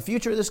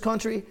of this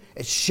country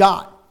is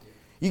shot.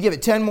 You give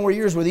it 10 more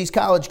years where these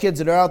college kids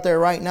that are out there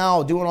right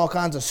now doing all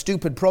kinds of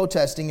stupid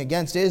protesting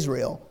against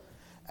Israel.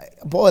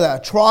 Boy, the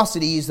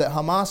atrocities that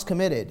Hamas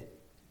committed.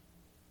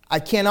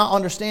 I cannot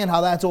understand how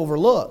that's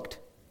overlooked.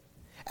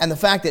 And the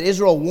fact that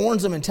Israel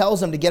warns them and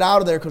tells them to get out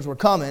of there because we're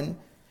coming.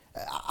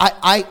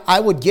 I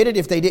would get it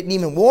if they didn't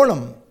even warn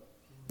them.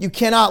 You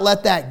cannot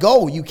let that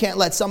go. You can't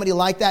let somebody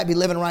like that be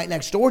living right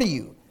next door to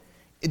you.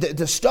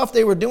 The stuff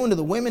they were doing to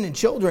the women and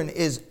children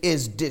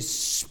is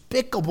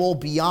despicable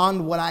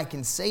beyond what I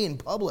can say in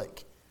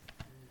public.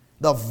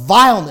 The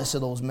vileness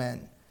of those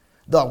men.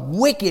 The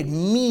wicked,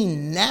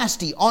 mean,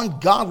 nasty,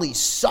 ungodly,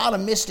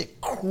 sodomistic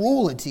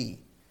cruelty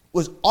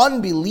was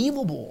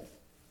unbelievable.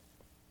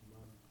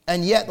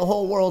 And yet the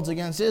whole world's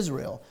against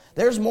Israel.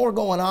 There's more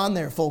going on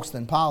there, folks,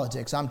 than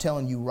politics. I'm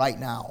telling you right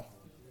now.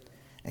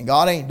 And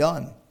God ain't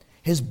done.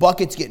 His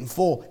bucket's getting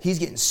full. He's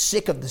getting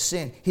sick of the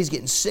sin. He's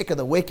getting sick of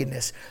the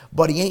wickedness.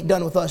 But he ain't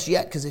done with us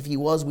yet, because if he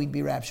was, we'd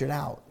be raptured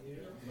out.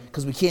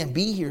 Because we can't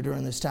be here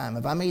during this time.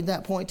 Have I made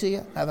that point to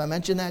you? Have I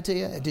mentioned that to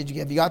you?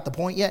 Have you got the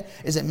point yet?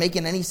 Is it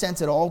making any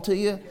sense at all to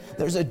you?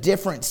 There's a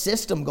different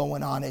system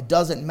going on. It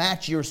doesn't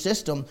match your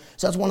system.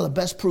 So that's one of the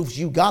best proofs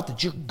you got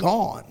that you're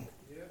gone.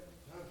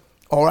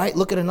 All right,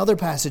 look at another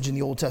passage in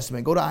the Old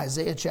Testament. Go to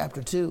Isaiah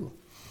chapter 2.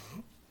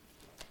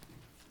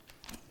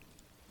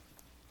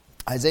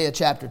 Isaiah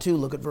chapter 2,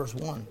 look at verse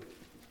 1.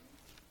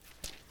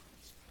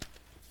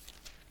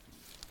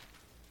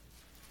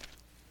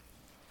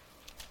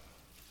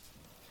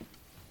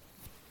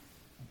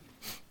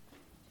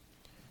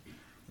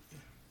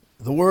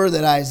 The word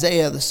that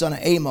Isaiah the son of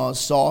Amos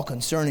saw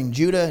concerning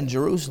Judah and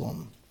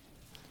Jerusalem.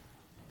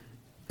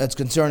 That's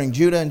concerning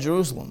Judah and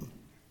Jerusalem.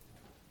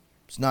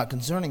 It's not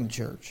concerning the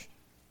church.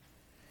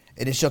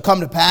 It shall come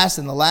to pass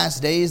in the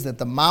last days that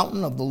the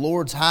mountain of the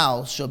Lord's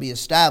house shall be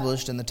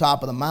established in the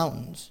top of the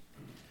mountains,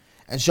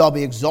 and shall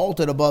be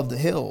exalted above the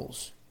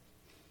hills.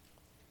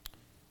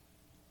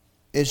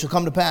 It shall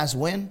come to pass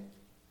when?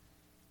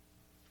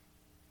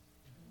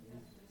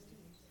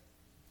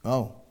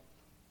 Oh.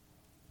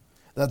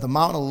 That the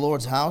mountain of the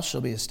Lord's house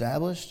shall be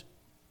established?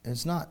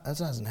 It's not. That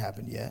hasn't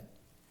happened yet.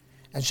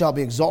 And shall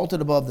be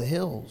exalted above the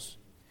hills,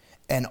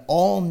 and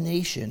all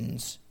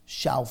nations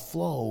shall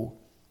flow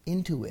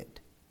into it.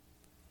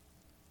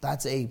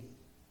 That's a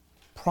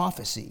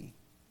prophecy.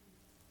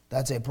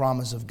 That's a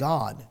promise of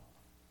God.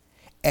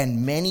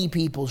 And many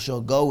people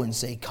shall go and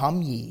say,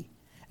 Come ye,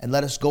 and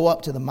let us go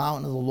up to the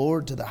mountain of the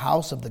Lord, to the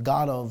house of the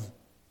God of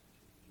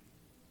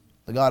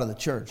the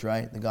church,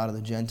 right? The God of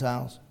the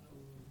Gentiles.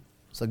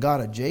 It's the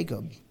God of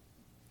Jacob.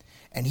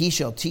 And he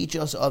shall teach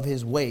us of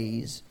his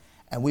ways,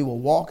 and we will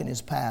walk in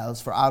his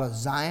paths. For out of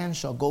Zion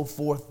shall go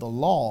forth the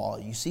law.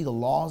 You see the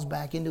laws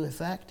back into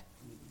effect?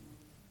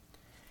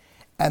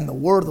 And the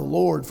word of the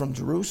Lord from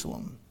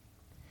Jerusalem.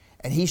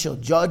 And he shall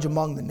judge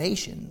among the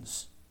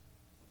nations,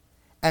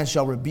 and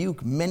shall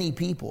rebuke many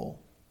people.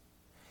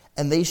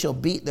 And they shall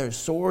beat their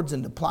swords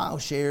into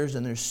plowshares,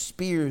 and their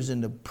spears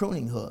into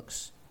pruning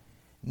hooks.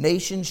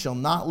 Nation shall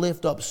not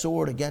lift up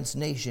sword against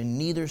nation,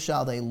 neither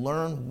shall they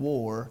learn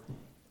war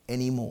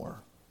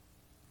anymore.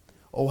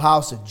 O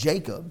house of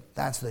Jacob,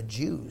 that's the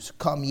Jews,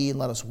 come ye and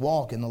let us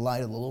walk in the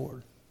light of the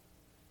Lord.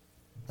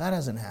 That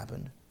hasn't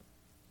happened.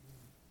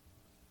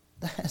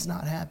 That has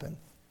not happened.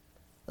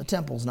 The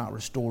temple's not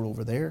restored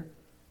over there.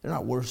 They're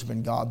not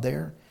worshiping God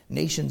there.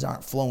 Nations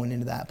aren't flowing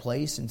into that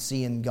place and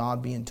seeing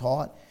God being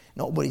taught.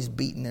 Nobody's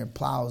beating their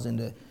plows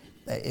into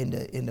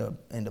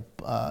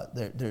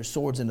their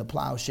swords into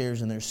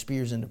plowshares and their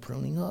spears into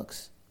pruning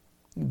hooks.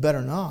 You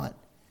better not.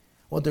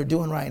 What they're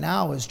doing right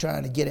now is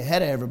trying to get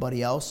ahead of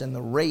everybody else in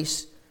the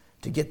race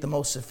to get the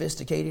most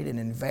sophisticated and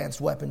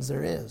advanced weapons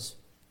there is.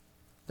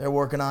 They're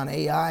working on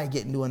AI,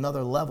 getting to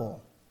another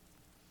level.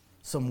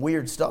 Some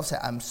weird stuff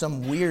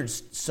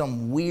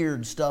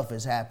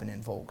is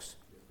happening, folks.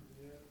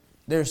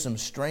 There's some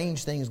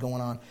strange things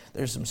going on.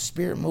 There's some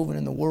spirit moving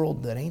in the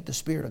world that ain't the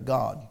Spirit of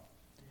God.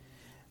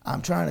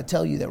 I'm trying to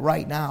tell you that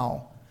right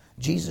now,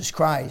 Jesus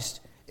Christ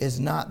is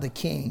not the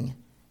king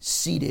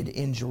seated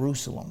in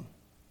Jerusalem.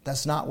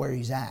 That's not where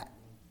he's at.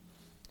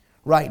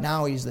 Right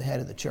now, he's the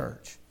head of the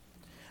church.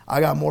 I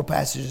got more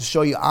passages to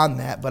show you on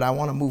that, but I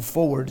want to move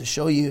forward to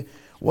show you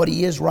what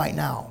he is right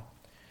now.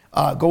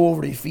 Go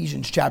over to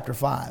Ephesians chapter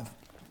 5.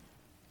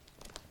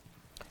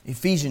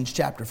 Ephesians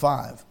chapter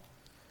 5.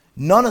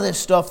 None of this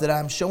stuff that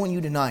I'm showing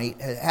you tonight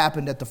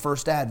happened at the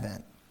first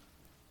advent,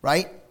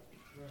 right?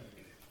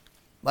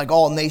 Like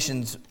all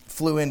nations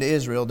flew into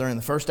Israel during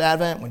the first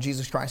advent when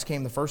Jesus Christ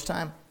came the first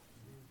time.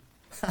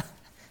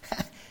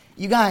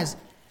 You guys,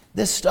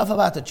 this stuff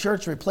about the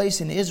church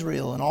replacing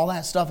Israel and all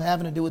that stuff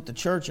having to do with the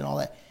church and all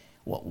that,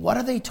 what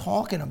are they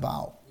talking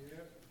about?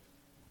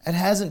 It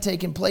hasn't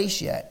taken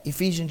place yet.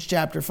 Ephesians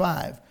chapter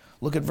 5.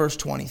 Look at verse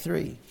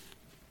 23.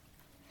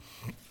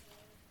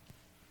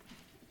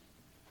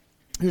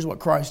 Here's what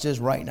Christ is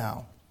right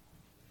now.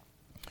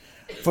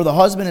 For the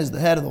husband is the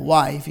head of the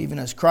wife, even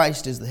as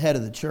Christ is the head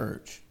of the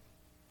church.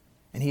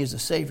 And he is the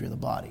Savior of the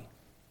body.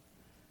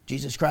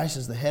 Jesus Christ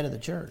is the head of the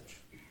church.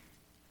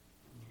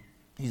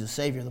 He's the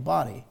Savior of the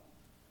body.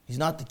 He's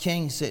not the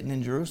king sitting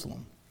in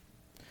Jerusalem.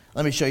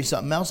 Let me show you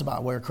something else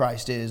about where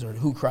Christ is or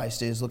who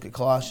Christ is. Look at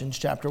Colossians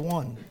chapter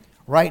 1.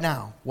 Right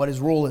now. What his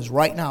rule is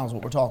right now is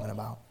what we're talking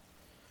about.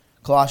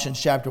 Colossians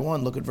chapter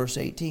 1, look at verse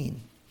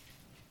 18.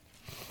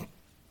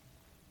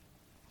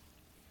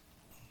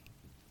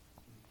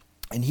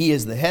 And he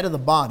is the head of the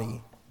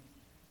body,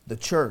 the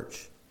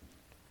church,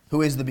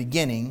 who is the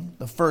beginning,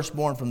 the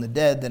firstborn from the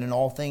dead, that in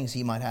all things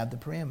he might have the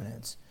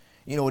preeminence.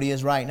 You know what he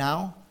is right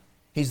now?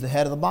 He's the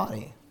head of the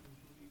body.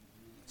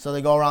 So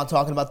they go around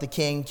talking about the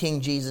king,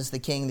 King Jesus, the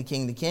king, the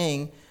king, the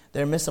king.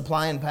 They're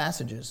misapplying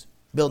passages.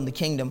 Building the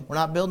kingdom. We're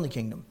not building the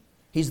kingdom.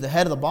 He's the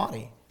head of the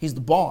body. He's the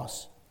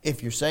boss,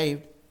 if you're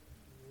saved.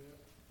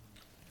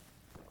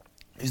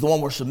 He's the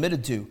one we're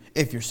submitted to,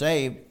 if you're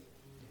saved.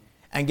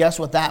 And guess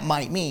what that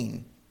might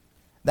mean?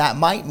 That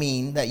might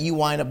mean that you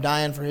wind up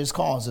dying for his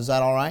cause. Is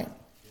that all right?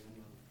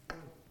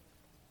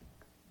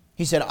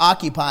 He said,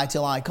 occupy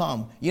till I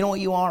come. You know what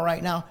you are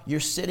right now? You're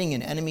sitting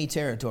in enemy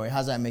territory. How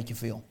does that make you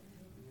feel?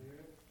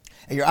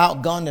 And you're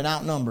outgunned and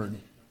outnumbered.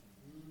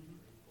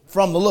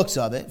 From the looks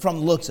of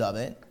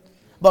it.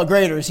 But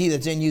greater is he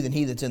that's in you than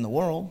he that's in the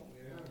world.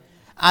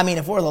 I mean,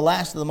 if we're the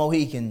last of the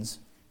Mohicans,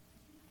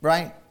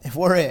 right? If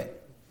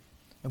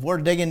we're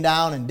digging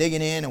down and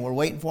digging in and we're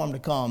waiting for him to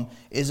come,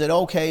 is it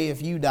okay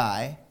if you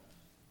die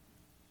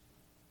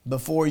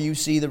before you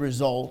see the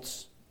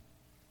results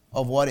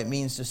of what it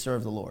means to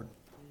serve the Lord?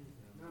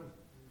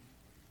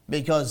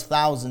 Because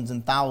thousands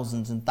and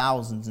thousands and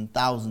thousands and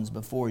thousands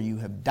before you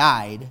have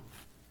died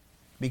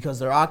because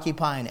they're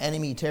occupying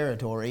enemy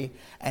territory,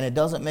 and it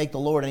doesn't make the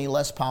Lord any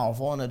less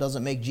powerful, and it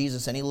doesn't make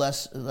Jesus any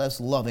less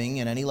loving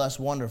and any less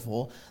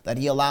wonderful that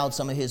he allowed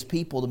some of his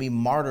people to be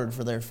martyred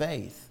for their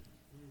faith.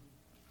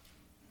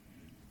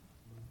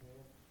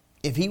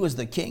 If he was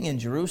the king in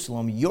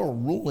Jerusalem, you're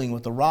ruling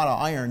with the rod of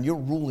iron, you're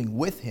ruling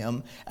with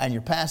him, and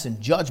you're passing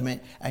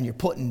judgment, and you're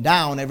putting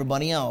down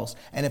everybody else.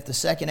 And if the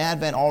second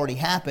advent already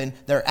happened,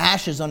 there are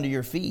ashes under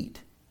your feet.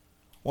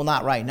 Well,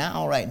 not right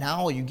now. Right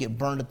now, you get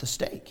burned at the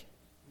stake.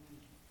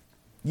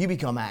 You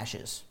become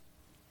ashes.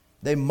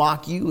 They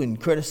mock you and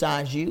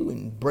criticize you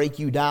and break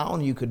you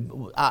down.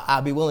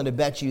 I'd be willing to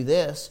bet you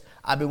this.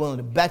 I'd be willing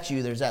to bet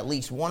you there's at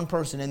least one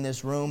person in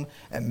this room,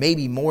 and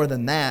maybe more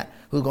than that,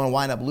 who's going to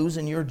wind up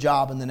losing your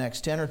job in the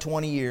next 10 or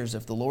 20 years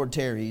if the Lord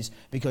tarries,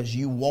 because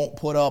you won't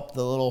put up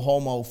the little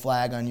homo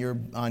flag on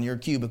your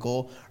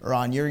cubicle or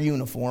on your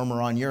uniform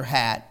or on your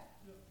hat.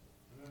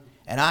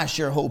 And I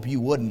sure hope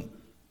you wouldn't.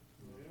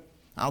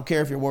 I don't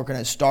care if you're working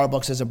at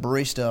Starbucks as a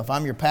barista. If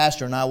I'm your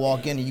pastor and I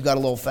walk in and you got a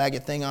little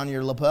faggot thing on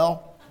your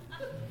lapel,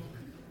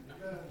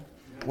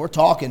 we're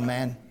talking,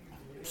 man.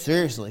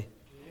 Seriously.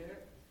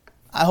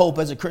 I hope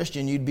as a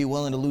Christian you'd be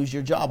willing to lose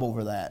your job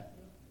over that.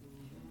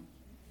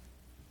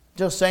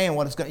 Just saying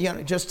what it's going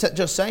to,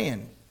 just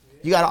saying.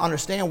 You got to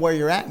understand where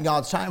you're at in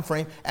God's time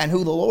frame and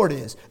who the Lord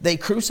is. They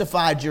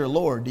crucified your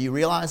Lord. Do you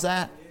realize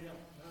that?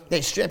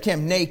 They stripped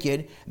him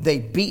naked. They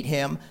beat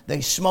him.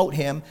 They smote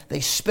him. They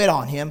spit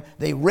on him.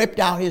 They ripped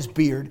out his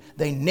beard.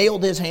 They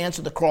nailed his hands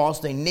to the cross.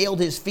 They nailed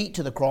his feet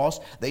to the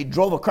cross. They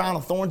drove a crown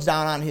of thorns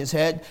down on his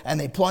head, and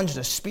they plunged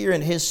a spear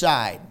in his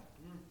side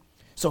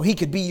so he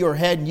could be your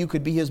head and you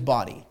could be his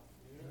body.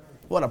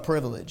 What a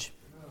privilege.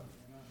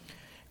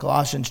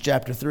 Colossians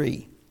chapter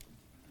 2.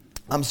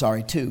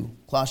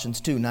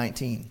 Colossians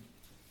 2:19.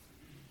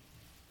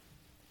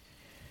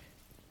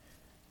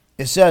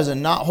 It says,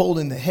 and not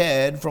holding the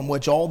head, from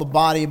which all the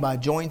body by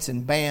joints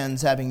and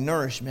bands having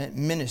nourishment,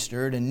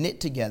 ministered and knit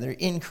together,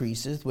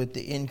 increaseth with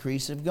the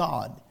increase of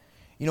God.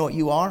 You know what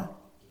you are?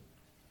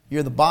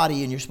 You're the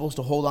body, and you're supposed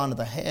to hold on to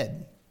the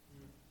head.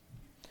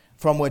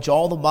 From which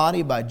all the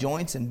body by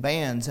joints and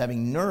bands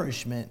having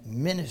nourishment,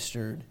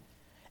 ministered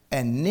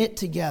and knit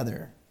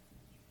together,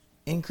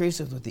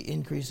 increaseth with the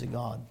increase of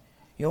God.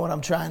 You know what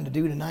I'm trying to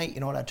do tonight? You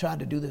know what I tried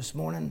to do this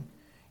morning?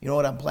 You know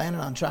what I'm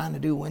planning on trying to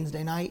do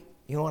Wednesday night?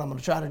 You know what I'm going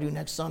to try to do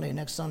next Sunday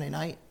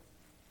night?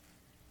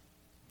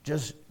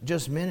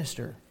 Just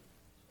minister.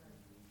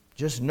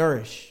 Just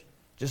nourish.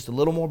 Just a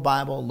little more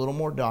Bible, a little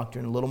more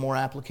doctrine, a little more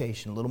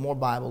application. A little more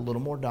Bible, a little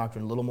more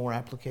doctrine, a little more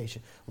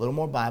application. A little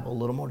more Bible, a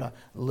little more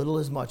doctrine. Little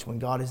as much when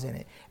God is in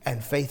it.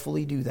 And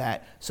faithfully do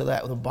that so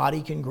that the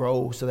body can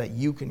grow, so that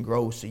you can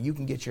grow, so you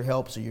can get your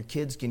help, so your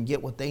kids can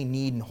get what they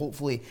need, and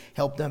hopefully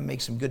help them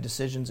make some good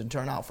decisions and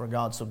turn out for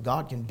God, so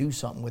God can do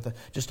something with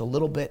just a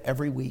little bit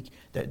every week.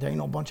 There ain't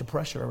no bunch of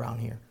pressure around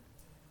here.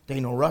 There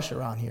ain't no rush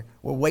around here.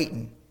 We're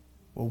waiting.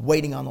 We're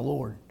waiting on the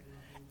Lord.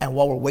 And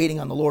while we're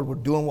waiting on the Lord, we're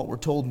doing what we're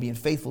told and being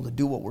faithful to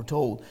do what we're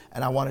told.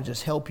 And I want to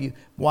just help you.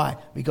 Why?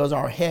 Because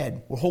our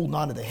head, we're holding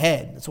on to the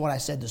head. That's what I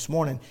said this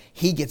morning.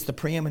 He gets the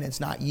preeminence,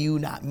 not you,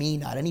 not me,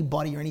 not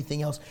anybody or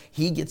anything else.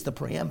 He gets the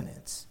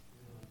preeminence.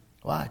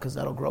 Why? Because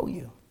that'll grow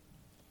you.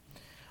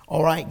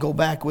 All right, go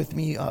back with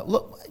me.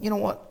 Look, you know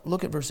what?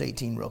 Look at verse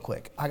 18 real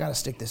quick. I got to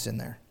stick this in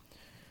there.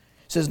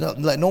 It says,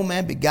 let no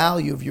man beguile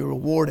you of your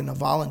reward in a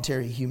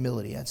voluntary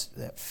humility. That's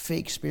that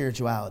fake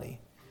spirituality.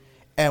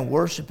 And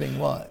worshiping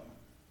what?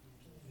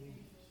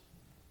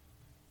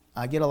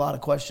 I get a lot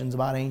of questions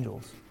about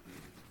angels.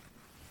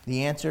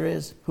 The answer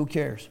is, who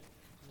cares?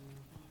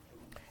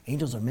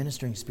 Angels are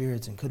ministering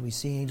spirits, and could we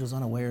see angels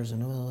unawares?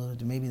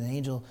 And maybe the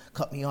angel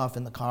cut me off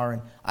in the car.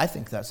 And I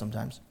think that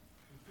sometimes.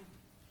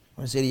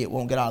 When this idiot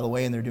won't get out of the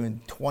way and they're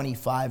doing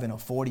 25 and a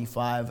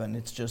 45, and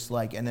it's just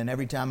like, and then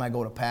every time I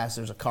go to pass,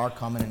 there's a car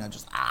coming, and I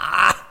just,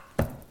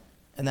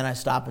 and then I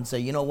stop and say,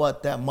 you know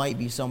what? That might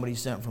be somebody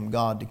sent from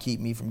God to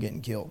keep me from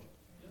getting killed.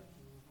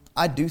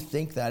 I do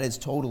think that is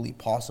totally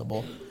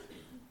possible.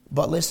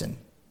 But listen,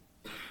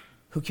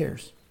 who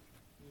cares?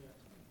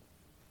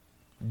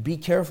 Be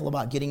careful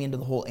about getting into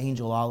the whole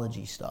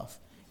angelology stuff.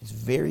 It's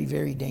very,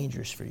 very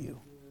dangerous for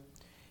you.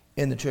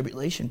 In the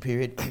tribulation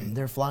period,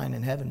 they're flying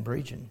in heaven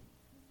preaching.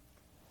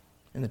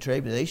 In the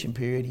tribulation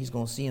period, he's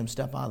going to see him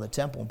step out of the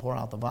temple and pour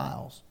out the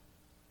vials.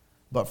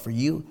 But for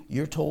you,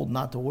 you're told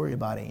not to worry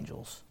about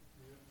angels.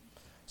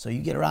 So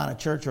you get around a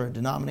church or a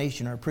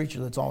denomination or a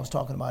preacher that's always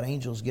talking about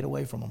angels, get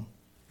away from them.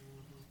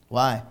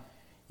 Why?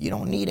 You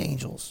don't need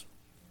angels.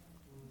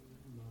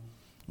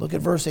 Look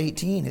at verse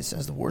 18. It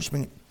says the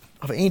worshiping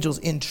of angels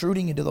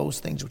intruding into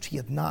those things which he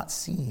hath not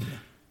seen.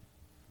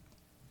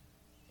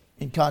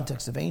 In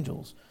context of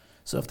angels.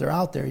 So if they're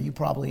out there, you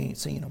probably ain't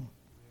seen them.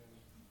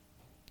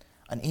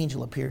 An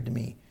angel appeared to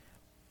me.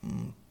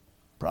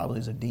 Probably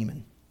is a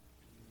demon.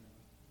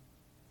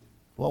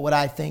 What would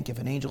I think if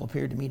an angel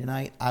appeared to me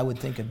tonight? I would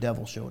think a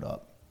devil showed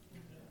up.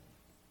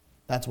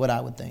 That's what I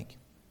would think.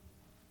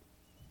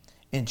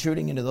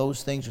 Intruding into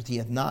those things which he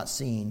hath not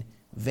seen,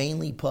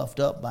 vainly puffed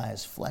up by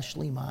his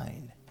fleshly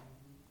mind,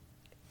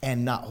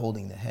 and not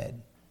holding the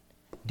head.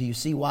 Do you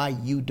see why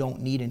you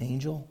don't need an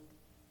angel?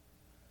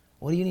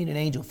 What do you need an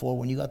angel for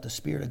when you got the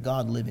Spirit of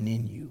God living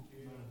in you?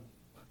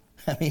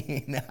 I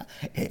mean,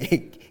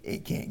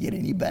 it can't get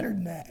any better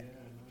than that.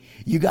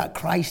 You got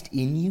Christ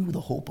in you,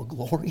 the hope of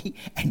glory,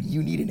 and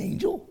you need an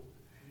angel?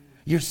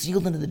 You're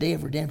sealed into the day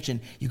of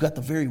redemption. You got the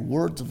very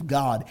words of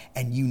God,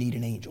 and you need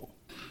an angel.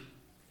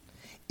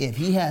 If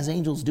he has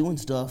angels doing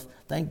stuff,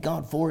 thank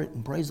God for it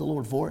and praise the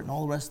Lord for it and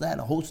all the rest of that.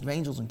 A host of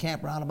angels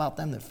encamp round about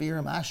them that fear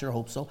him. I sure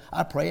hope so.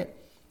 I pray it.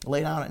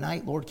 Lay down at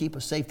night, Lord, keep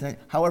us safe tonight.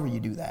 However you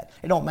do that.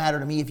 It don't matter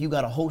to me if you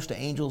got a host of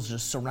angels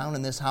just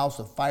surrounding this house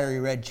with fiery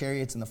red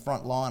chariots in the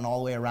front lawn all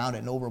the way around it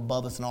and over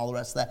above us and all the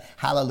rest of that.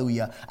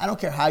 Hallelujah. I don't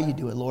care how you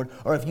do it, Lord.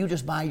 Or if you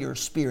just by your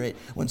Spirit,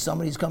 when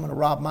somebody's coming to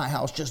rob my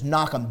house, just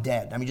knock them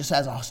dead. I mean, just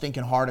has a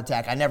stinking heart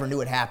attack. I never knew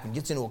it happened.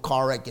 Gets into a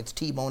car wreck, gets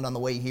T-boned on the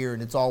way here,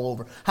 and it's all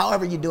over.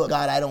 However you do it,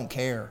 God, I don't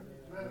care.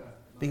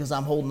 Because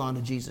I'm holding on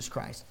to Jesus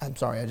Christ. I'm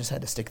sorry, I just had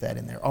to stick that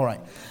in there. All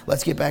right,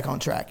 let's get back on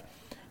track.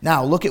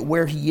 Now, look at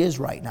where he is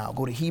right now.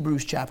 Go to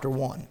Hebrews chapter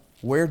 1,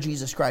 where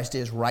Jesus Christ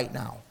is right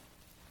now.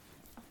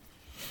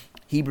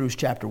 Hebrews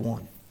chapter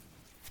 1.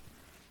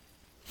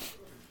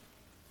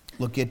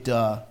 Look at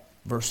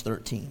verse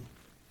 13.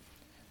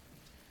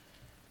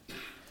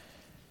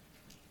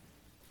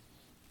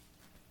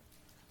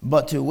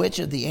 But to which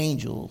of the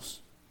angels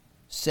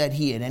said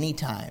he at any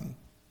time,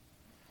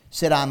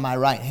 sit on my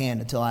right hand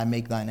until I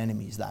make thine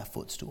enemies thy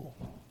footstool?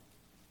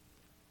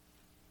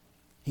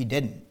 He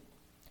didn't.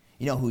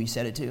 You know who he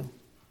said it to?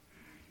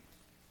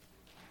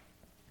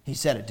 He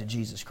said it to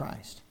Jesus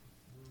Christ.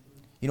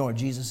 You know where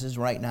Jesus is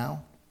right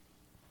now?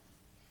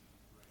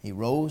 He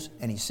rose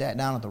and he sat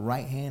down at the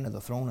right hand of the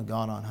throne of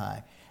God on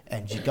high.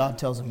 And God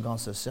tells him,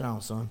 God says, sit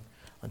down, son,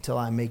 until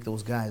I make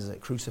those guys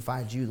that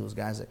crucified you, those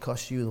guys that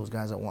cussed you, those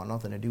guys that want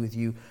nothing to do with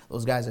you,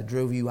 those guys that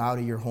drove you out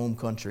of your home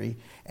country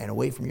and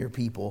away from your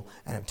people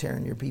and are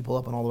tearing your people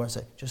up and all the rest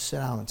of it. Just sit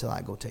down until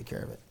I go take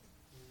care of it.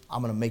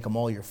 I'm going to make them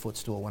all your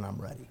footstool when I'm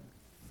ready.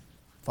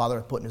 Father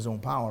had put in his own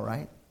power,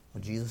 right?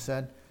 What Jesus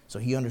said. So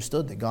he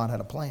understood that God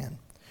had a plan.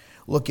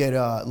 Look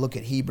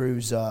at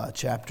Hebrews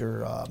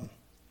chapter.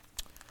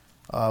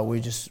 We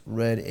just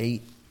read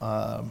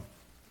 8:1.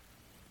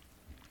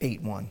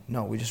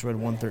 No, we just read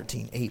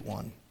 1:13.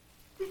 8:1.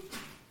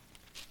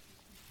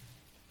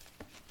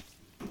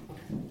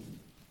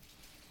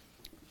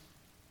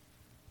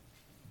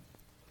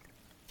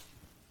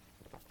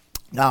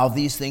 Now of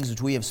these things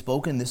which we have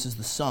spoken, this is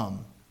the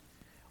sum.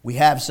 We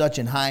have such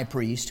an high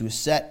priest who is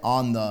set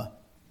on the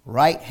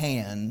right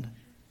hand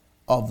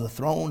of the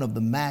throne of the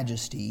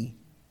majesty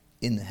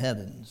in the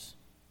heavens,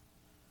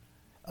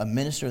 a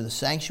minister of the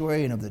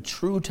sanctuary and of the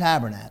true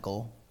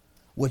tabernacle,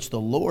 which the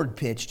Lord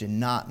pitched and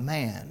not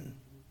man.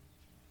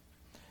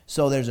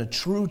 So there's a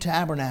true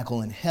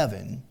tabernacle in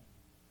heaven.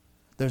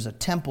 There's a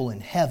temple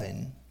in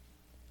heaven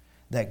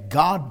that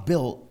God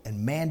built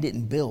and man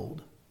didn't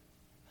build.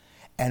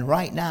 And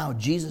right now,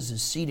 Jesus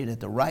is seated at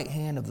the right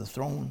hand of the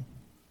throne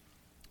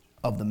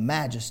of the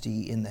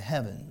majesty in the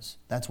heavens.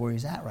 That's where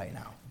he's at right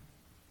now.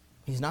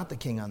 He's not the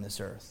king on this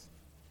earth.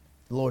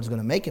 The Lord's going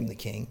to make him the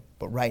king,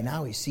 but right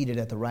now he's seated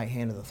at the right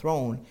hand of the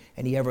throne,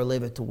 and he ever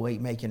liveth to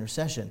wait, make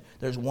intercession.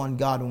 There's one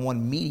God and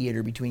one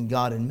mediator between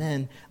God and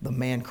men, the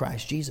man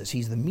Christ Jesus.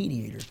 He's the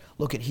mediator.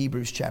 Look at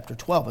Hebrews chapter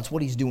 12. It's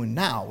what he's doing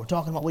now. We're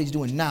talking about what he's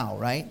doing now,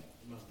 right?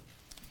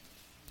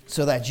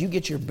 So that you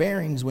get your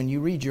bearings when you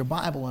read your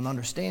Bible and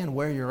understand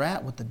where you're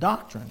at with the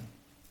doctrine.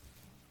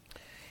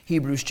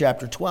 Hebrews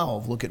chapter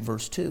 12, look at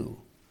verse 2.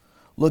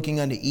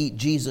 Looking unto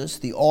Jesus,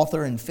 the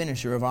author and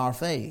finisher of our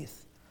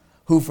faith,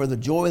 who for the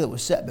joy that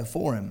was set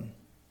before him,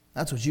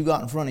 that's what you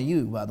got in front of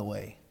you, by the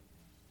way,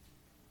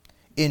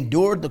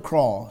 endured the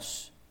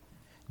cross,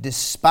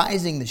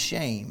 despising the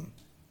shame,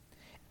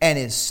 and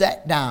is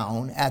set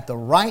down at the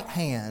right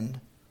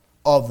hand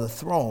of the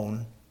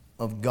throne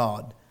of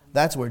God.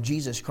 That's where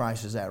Jesus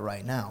Christ is at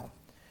right now.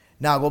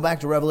 Now, go back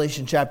to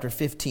Revelation chapter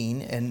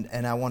 15,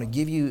 and I want to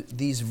give you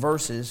these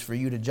verses for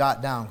you to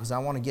jot down, because I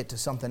want to get to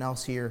something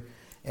else here,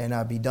 and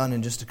I'll be done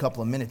in just a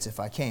couple of minutes if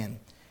I can.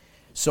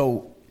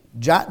 So,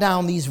 jot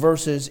down these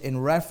verses in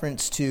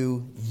reference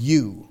to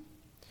you.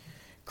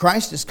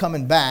 Christ is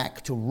coming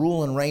back to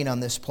rule and reign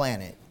on this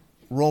planet.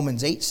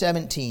 Romans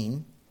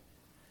 8:17,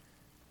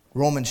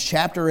 Romans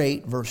chapter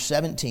 8, verse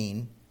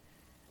 17,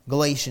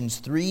 Galatians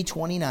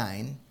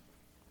 3:29,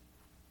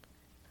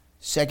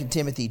 2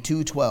 Timothy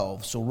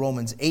 2:12. So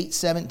Romans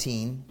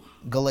 8:17,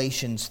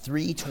 Galatians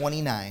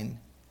 3:29,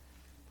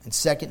 and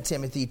 2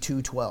 Timothy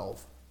 2:12.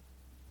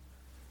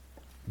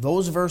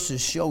 Those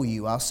verses show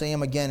you, I'll say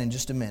them again in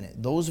just a minute.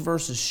 Those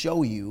verses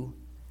show you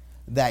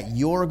that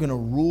you're going to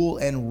rule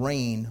and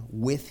reign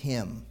with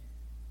him.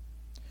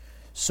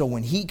 So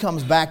when he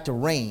comes back to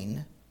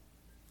reign,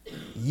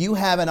 you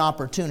have an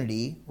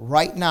opportunity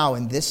right now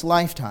in this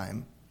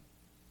lifetime.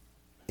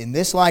 In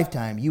this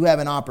lifetime, you have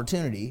an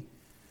opportunity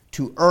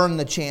to earn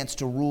the chance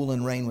to rule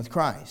and reign with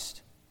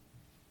Christ.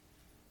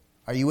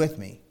 Are you with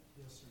me?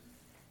 Yes, sir.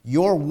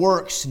 Your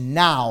works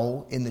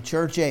now in the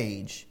church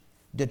age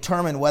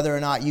determine whether or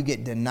not you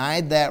get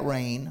denied that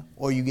reign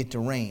or you get to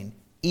reign.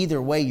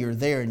 Either way, you're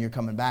there and you're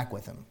coming back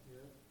with him.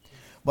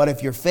 But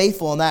if you're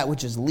faithful in that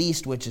which is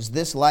least, which is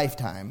this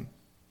lifetime,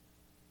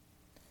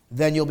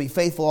 then you'll be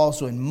faithful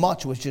also in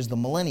much, which is the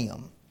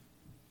millennium.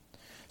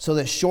 So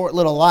this short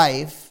little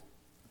life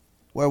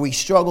where we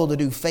struggle to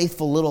do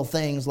faithful little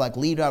things like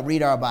read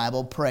our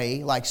Bible,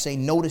 pray, like say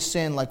no to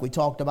sin like we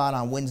talked about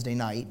on Wednesday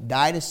night,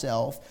 die to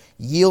self,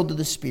 yield to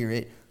the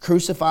Spirit,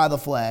 crucify the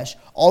flesh,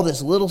 all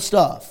this little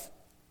stuff.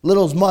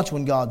 Little is much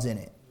when God's in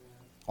it.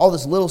 All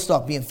this little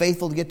stuff, being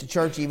faithful to get to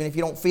church even if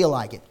you don't feel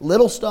like it.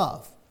 Little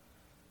stuff.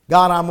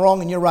 God, I'm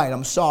wrong and you're right.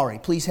 I'm sorry.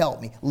 Please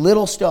help me.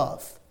 Little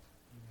stuff.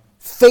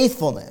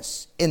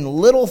 Faithfulness in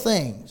little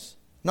things.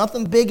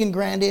 Nothing big and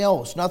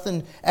grandiose.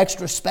 Nothing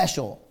extra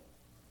special.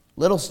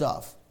 Little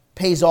stuff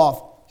pays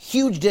off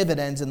huge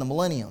dividends in the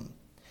millennium.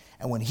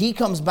 And when he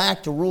comes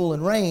back to rule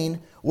and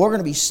reign, we're going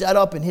to be set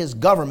up in his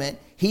government.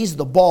 He's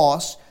the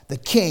boss, the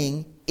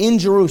king in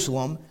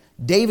Jerusalem.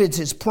 David's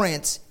his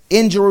prince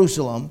in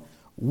Jerusalem.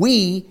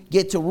 We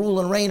get to rule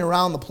and reign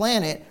around the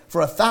planet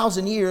for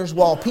 1,000 years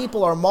while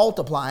people are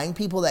multiplying.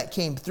 People that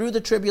came through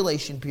the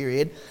tribulation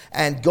period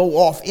and go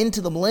off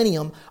into the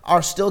millennium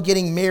are still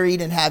getting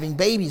married and having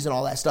babies and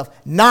all that stuff.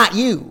 Not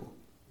you.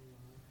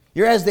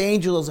 You're as the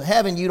angels of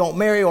heaven. You don't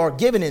marry or are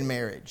given in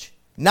marriage.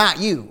 Not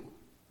you.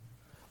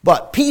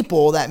 But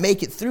people that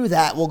make it through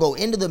that will go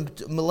into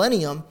the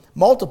millennium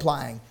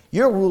multiplying.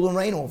 You're rule and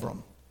reign over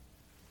them.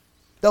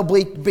 They'll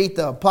beat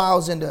the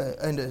plows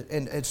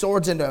into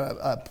swords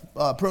into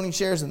pruning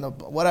shears and the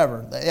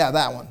whatever. Yeah,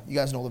 that one. You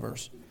guys know the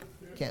verse.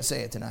 Can't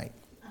say it tonight.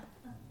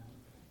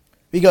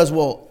 Because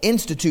we'll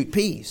institute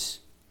peace.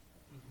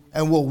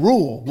 And we'll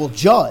rule. We'll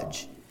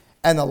judge.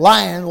 And the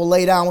lion will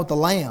lay down with the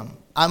lamb.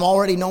 I'm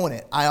already knowing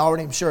it. I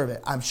already am sure of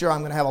it. I'm sure I'm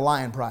going to have a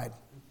lion pride.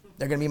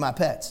 They're going to be my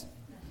pets.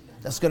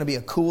 That's going to be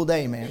a cool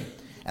day, man.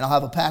 And I'll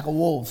have a pack of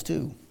wolves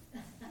too.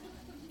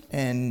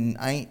 And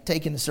I ain't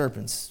taking the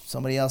serpents.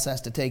 Somebody else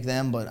has to take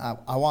them, but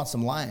I want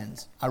some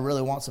lions. I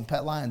really want some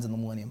pet lions in the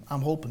millennium.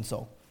 I'm hoping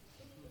so.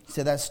 You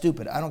say that's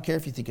stupid. I don't care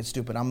if you think it's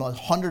stupid. I'm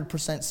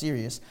 100%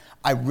 serious.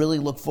 I really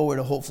look forward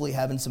to hopefully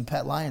having some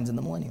pet lions in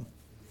the millennium.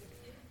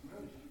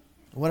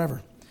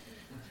 Whatever.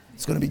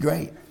 It's going to be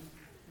great.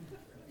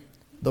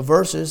 The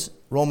verses,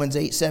 Romans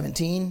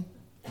 8:17,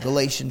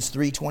 Galatians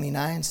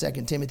 3:29,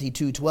 2 Timothy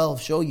 2:12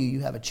 show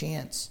you have a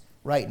chance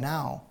right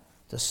now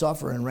to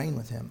suffer and reign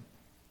with him.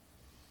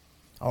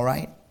 All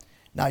right?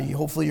 Now,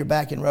 hopefully you're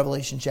back in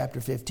Revelation chapter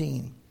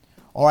 15.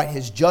 All right,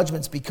 his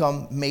judgments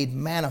become made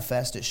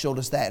manifest. It showed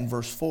us that in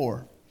verse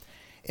 4.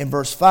 In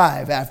verse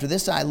 5, after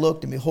this I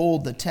looked, and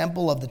behold, the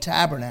temple of the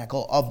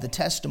tabernacle of the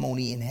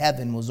testimony in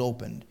heaven was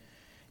opened.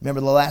 Remember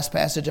the last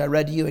passage I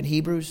read to you in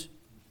Hebrews?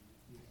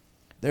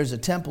 There's a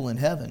temple in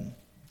heaven.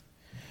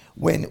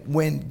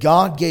 When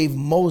God gave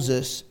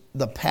Moses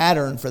the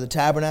pattern for the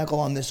tabernacle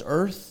on this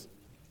earth,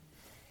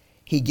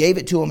 he gave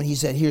it to him and he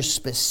said, here's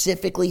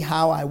specifically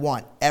how I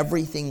want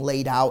everything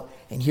laid out,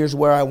 and here's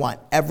where I want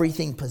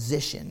everything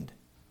positioned.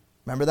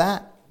 Remember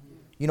that?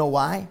 You know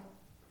why?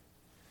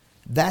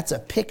 That's a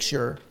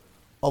picture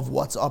of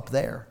what's up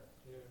there.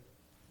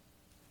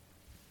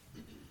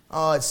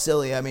 Oh, it's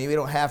silly. I mean, we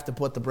don't have to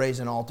put the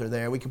brazen altar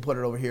there. We can put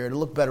it over here. It'll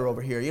look better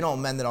over here. You know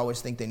men that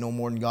always think they know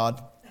more than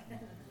God?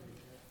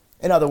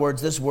 In other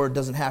words, this word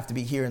doesn't have to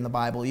be here in the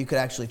Bible. You could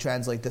actually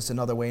translate this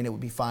another way and it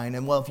would be fine.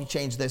 And well, if you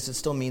change this, it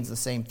still means the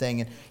same thing.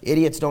 And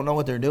idiots don't know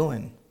what they're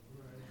doing.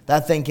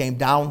 That thing came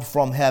down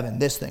from heaven.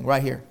 This thing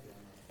right here.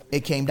 It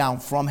came down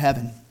from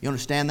heaven. You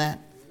understand that?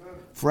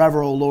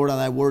 Forever, O Lord,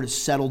 thy word is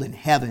settled in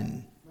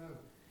heaven.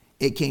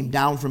 It came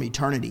down from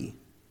eternity.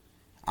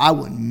 I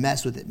wouldn't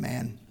mess with it,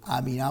 man.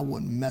 I mean, I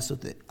wouldn't mess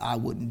with it. I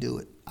wouldn't do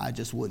it. I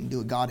just wouldn't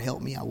do it. God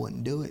help me, I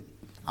wouldn't do it.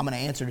 I'm going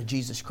to answer to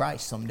Jesus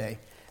Christ someday.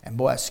 And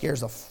boy, it scares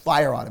the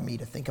fire out of me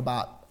to think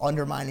about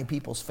undermining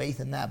people's faith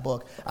in that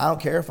book. I don't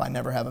care if I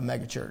never have a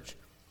mega church.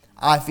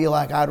 I feel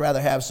like I'd rather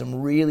have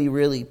some really,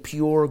 really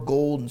pure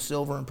gold and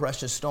silver and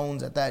precious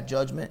stones at that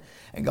judgment.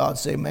 And God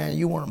say, man,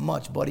 you weren't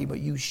much, buddy, but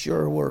you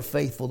sure were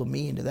faithful to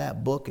me and to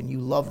that book. And you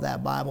loved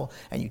that Bible.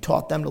 And you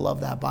taught them to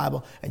love that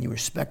Bible. And you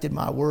respected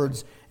my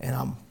words.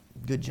 And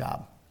good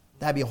job.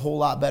 That'd be a whole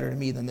lot better to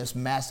me than this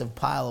massive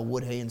pile of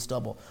wood, hay, and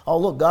stubble. Oh,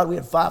 look, God, we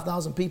had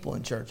 5,000 people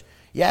in church.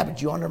 Yeah,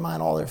 but you undermine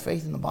all their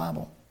faith in the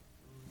Bible.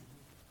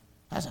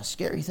 That's a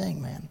scary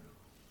thing, man.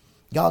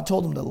 God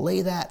told him to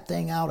lay that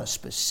thing out a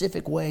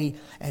specific way,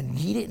 and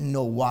he didn't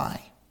know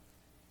why.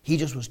 He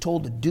just was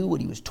told to do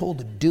what he was told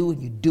to do,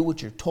 and you do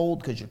what you're told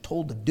because you're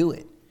told to do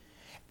it.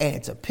 And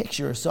it's a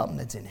picture of something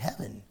that's in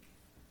heaven.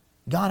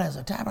 God has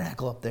a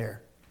tabernacle up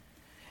there.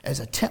 There's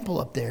a temple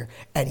up there,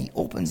 and he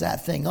opens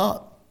that thing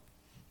up.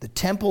 The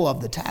temple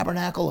of the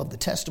tabernacle of the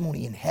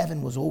testimony in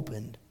heaven was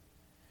opened.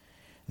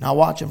 Now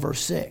watch in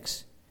verse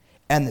 6.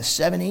 And the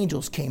 7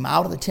 angels came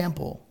out of the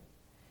temple,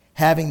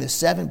 having the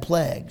 7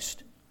 plagues,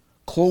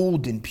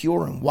 clothed in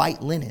pure and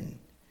white linen,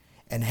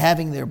 and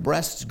having their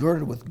breasts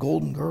girded with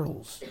golden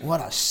girdles.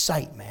 What a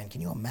sight, man.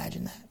 Can you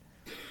imagine that?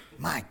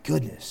 My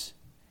goodness.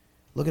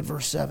 Look at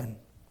verse 7.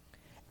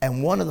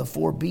 And one of the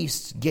 4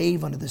 beasts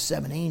gave unto the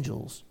 7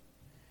 angels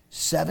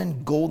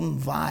 7 golden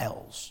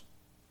vials,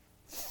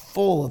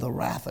 full of the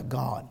wrath of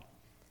God,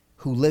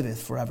 who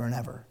liveth forever and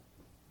ever.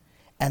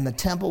 And the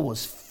temple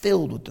was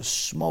filled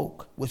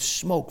with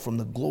smoke from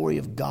the glory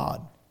of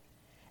God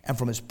and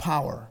from his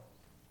power.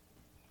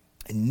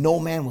 And no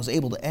man was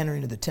able to enter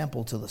into the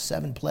temple till the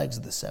 7 plagues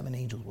of the 7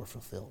 angels were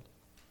fulfilled.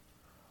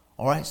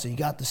 All right, so you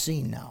got the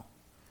scene now.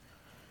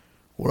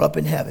 We're up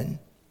in heaven.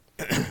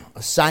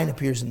 A sign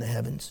appears in the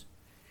heavens.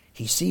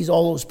 He sees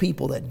all those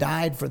people that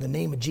died for the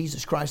name of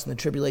Jesus Christ in the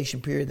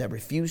tribulation period that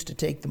refused to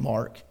take the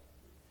mark.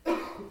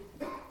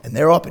 And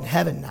they're up in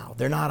heaven now.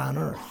 They're not on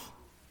earth.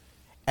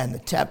 And the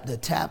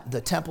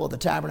temple of the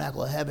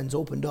tabernacle of heaven's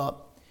opened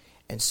up,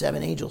 and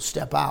 7 angels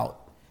step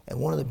out. And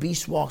one of the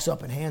beasts walks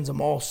up and hands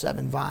them all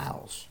 7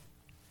 vials.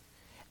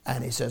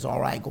 And he says, all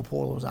right, go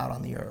pour those out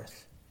on the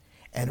earth.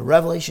 And in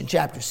Revelation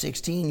chapter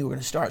 16, you're going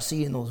to start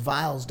seeing those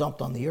vials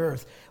dumped on the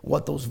earth.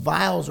 What those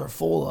vials are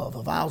full of.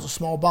 A vial's a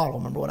small bottle.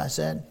 Remember what I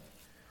said?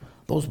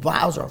 Those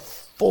vials are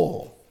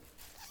full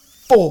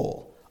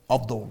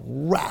of the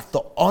wrath,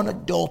 the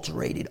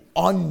unadulterated,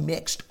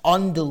 unmixed,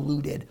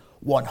 undiluted,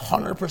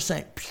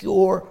 100%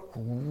 pure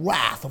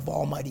wrath of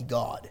Almighty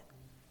God.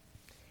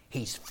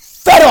 He's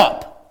fed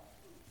up.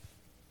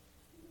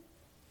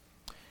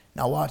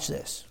 Now watch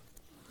this.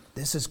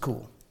 This is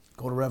cool.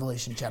 Go to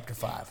Revelation chapter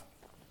 5.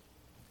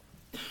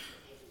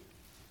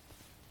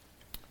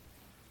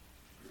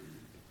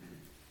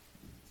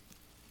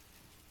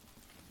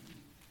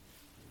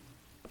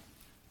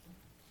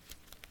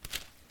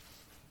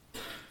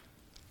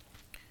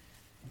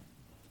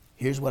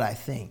 Here's what I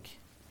think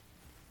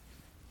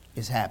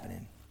is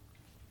happening.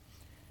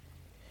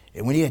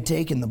 And when he had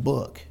taken the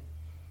book,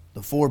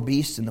 the 4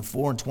 beasts and the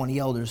 24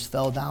 elders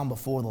fell down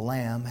before the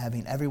Lamb,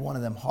 having every one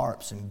of them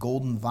harps and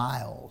golden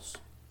vials.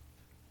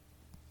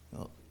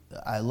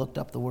 I looked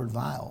up the word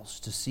vials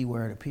to see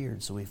where it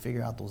appeared, so we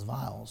figure out those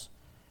vials.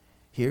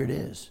 Here it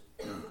is,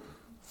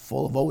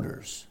 full of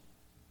odors,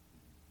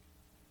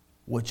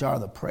 which are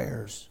the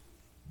prayers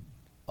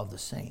of the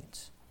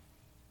saints.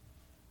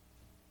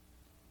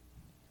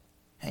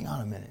 Hang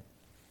on a minute.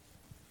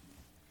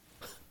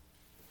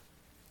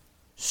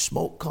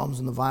 Smoke comes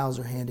and the vials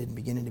are handed and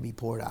beginning to be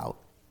poured out.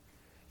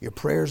 Your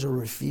prayers are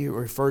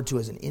referred to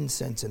as an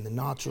incense in the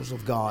nostrils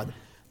of God,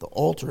 the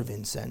altar of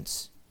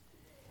incense.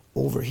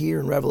 Over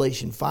here in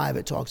Revelation 5,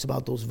 it talks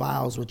about those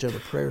vials, which are the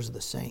prayers of the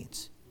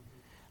saints.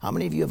 How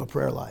many of you have a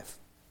prayer life?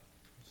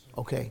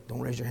 Okay, don't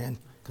raise your hand,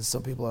 because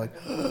some people are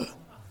like,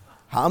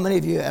 how many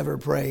of you ever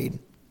prayed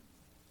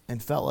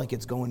and felt like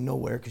it's going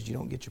nowhere because you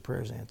don't get your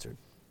prayers answered?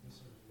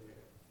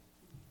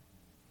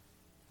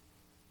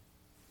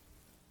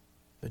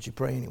 But you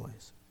pray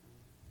anyways.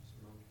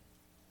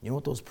 You know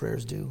what those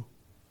prayers do?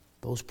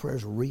 Those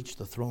prayers reach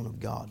the throne of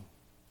God.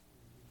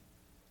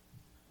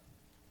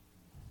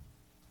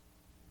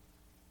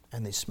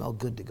 And they smell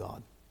good to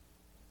God.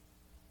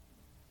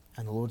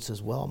 And the Lord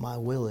says, well, my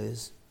will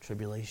is,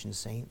 tribulation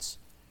saints,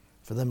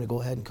 for them to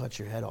go ahead and cut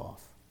your head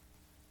off.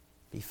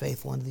 Be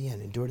faithful unto the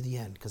end. Endure to the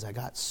end, because I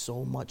got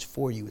so much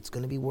for you. It's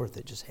going to be worth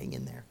it. Just hang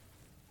in there.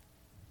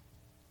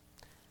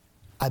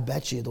 I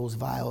bet you those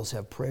vials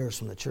have prayers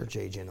from the church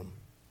age in them.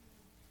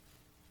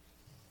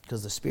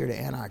 Because the spirit of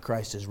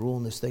Antichrist is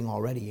ruling this thing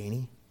already, ain't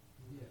he?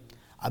 Yeah.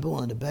 I'd be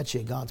willing to bet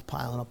you God's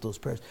piling up those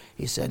prayers.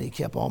 He said he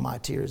kept all my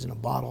tears in a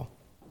bottle.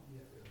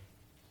 Yeah.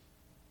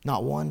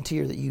 Not one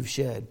tear that you've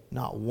shed,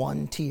 not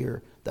one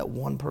tear that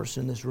one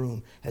person in this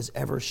room has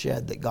ever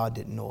shed that God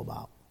didn't know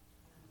about.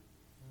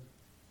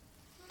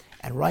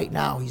 And right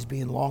now he's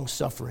being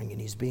long-suffering and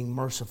he's being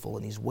merciful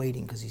and he's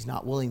waiting because he's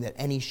not willing that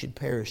any should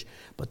perish,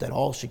 but that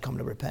all should come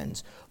to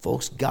repentance.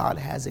 Folks, God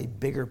has a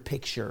bigger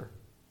picture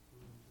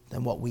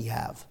than what we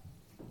have.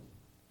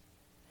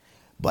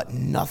 But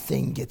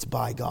nothing gets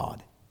by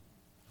God.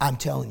 I'm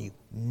telling you,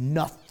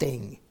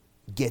 nothing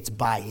gets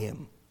by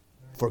him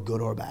for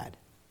good or bad.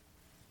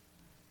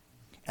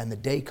 And the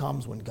day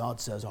comes when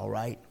God says, all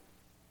right,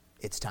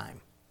 it's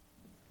time.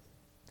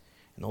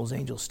 And those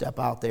angels step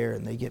out there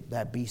and they get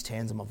that beast,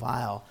 hands them a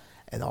vial.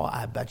 And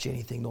I bet you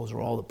anything, those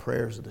are all the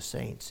prayers of the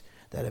saints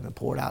that have been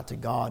poured out to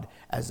God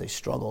as they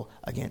struggle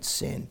against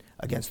sin,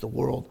 against the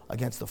world,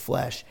 against the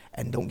flesh,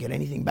 and don't get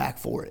anything back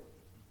for it.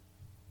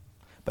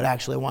 but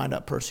actually wind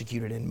up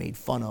persecuted and made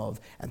fun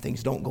of, and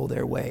things don't go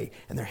their way,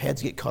 and their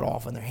heads get cut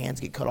off and their hands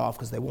get cut off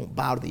because they won't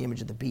bow to the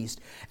image of the beast,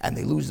 and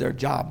they lose their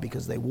job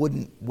because they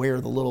wouldn't wear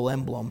the little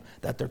emblem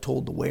that they're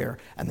told to wear,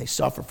 and they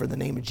suffer for the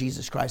name of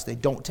Jesus Christ. They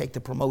don't take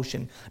the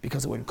promotion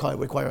because it would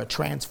require a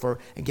transfer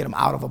and get them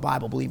out of a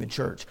Bible-believing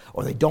church,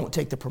 or they don't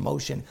take the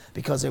promotion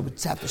because they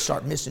would have to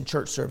start missing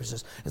church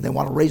services, and they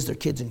want to raise their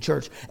kids in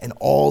church, and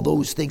all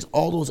those things,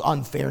 all those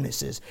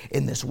unfairnesses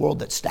in this world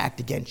that's stacked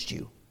against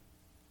you.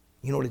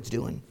 You know what it's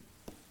doing?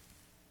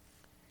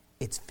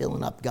 It's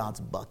filling up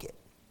God's bucket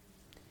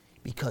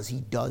because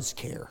he does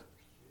care,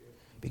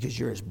 because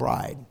you're his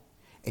bride,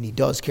 and he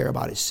does care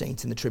about his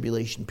saints in the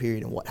tribulation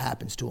period and what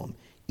happens to them.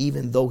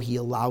 Even though he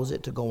allows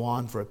it to go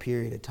on for a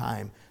period of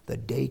time, the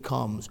day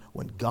comes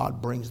when God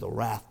brings the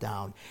wrath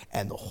down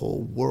and the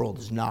whole world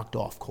is knocked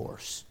off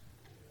course.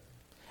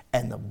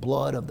 And the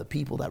blood of the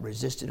people that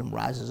resisted him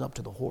rises up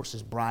to the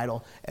horse's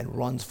bridle and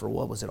runs for,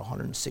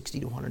 160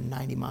 to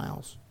 190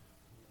 miles?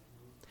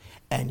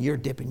 And you're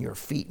dipping your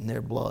feet in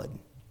their blood.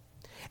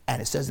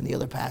 And it says in the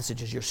other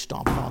passages, you're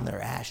stomping on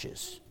their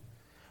ashes.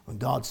 When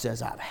God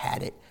says, I've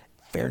had it,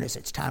 fairness,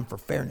 it's time for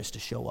fairness to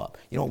show up.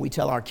 You know what we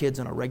tell our kids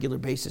on a regular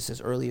basis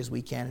as early as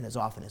we can and as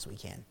often as we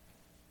can?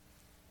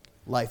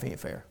 Life ain't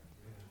fair.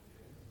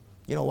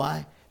 You know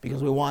why?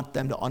 Because we want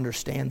them to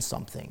understand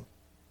something.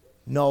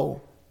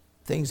 No,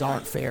 things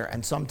aren't fair.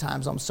 And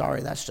sometimes, I'm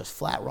sorry, that's just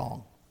flat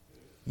wrong.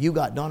 You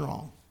got done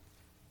wrong.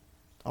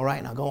 All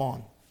right, now go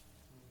on.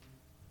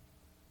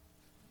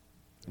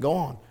 Go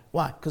on.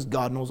 Why? Because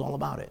God knows all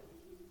about it.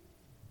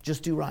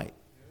 Just do right.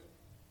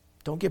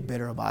 Don't get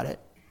bitter about it.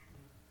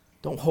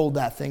 Don't hold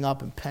that thing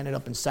up and pen it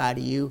up inside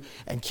of you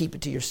and keep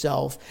it to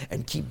yourself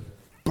and keep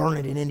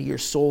burning it into your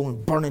soul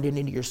and burning it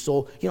into your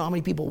soul. You know how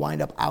many people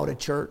wind up out of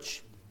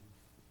church?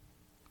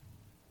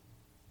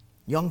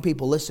 Young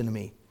people, listen to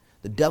me.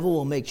 The devil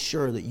will make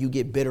sure that you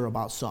get bitter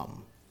about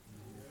something,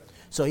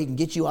 so he can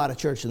get you out of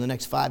church in the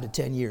next 5 to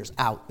 10 years.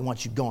 Out. He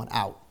wants you going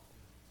out.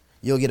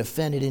 You'll get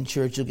offended in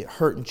church. You'll get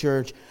hurt in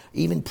church.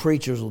 Even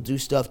preachers will do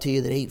stuff to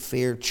you that ain't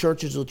fair.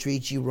 Churches will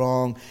treat you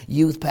wrong.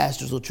 Youth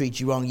pastors will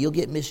treat you wrong. You'll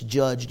get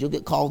misjudged. You'll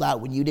get called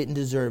out when you didn't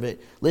deserve it.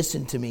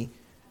 Listen to me.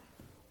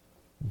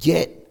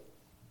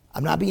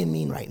 I'm not being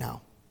mean right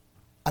now.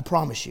 I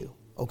promise you,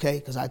 okay?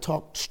 Because I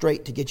talk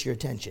straight to get your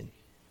attention.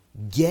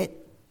 Get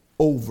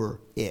over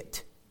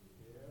it.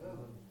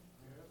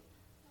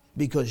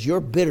 Because your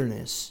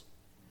bitterness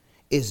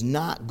is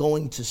not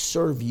going to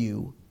serve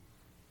you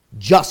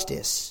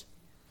justice.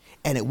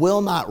 And it will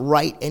not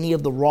right any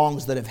of the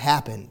wrongs that have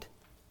happened.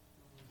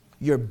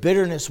 Your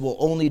bitterness will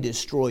only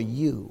destroy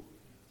you.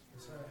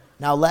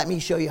 Now let me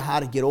show you how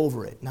to get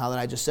over it, now that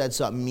I just said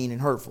something mean and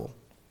hurtful.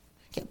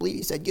 I can't believe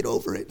you said get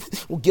over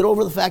it. Well, get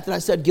over the fact that I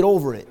said get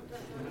over it.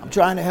 I'm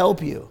trying to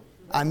help you.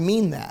 I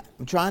mean that.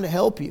 I'm trying to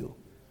help you.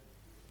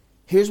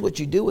 Here's what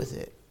you do with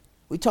it.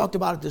 We talked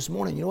about it this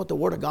morning. You know what the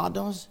Word of God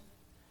does?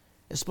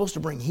 It's supposed to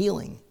bring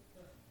healing.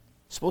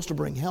 It's supposed to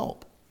bring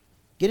help.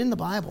 Get in the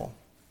Bible.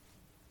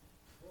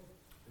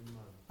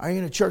 Are you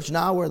in a church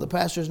now where the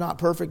pastor's not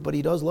perfect, but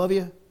he does love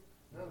you?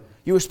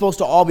 You were supposed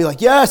to all be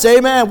like, yes,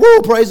 amen,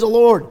 woo, praise the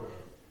Lord.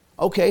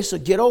 Okay, so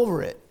get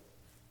over it.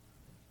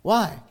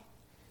 Why?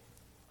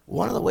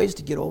 One of the ways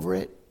to get over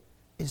it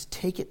is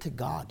take it to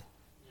God.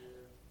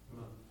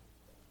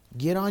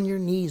 Get on your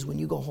knees when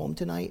you go home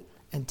tonight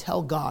and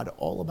tell God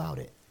all about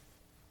it.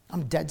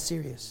 I'm dead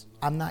serious.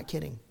 I'm not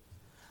kidding.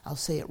 I'll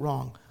say it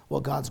wrong.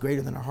 Well, God's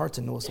greater than our hearts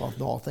and knows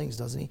all things,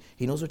 doesn't he?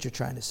 He knows what you're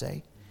trying to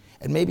say.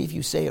 And maybe if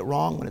you say it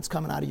wrong when it's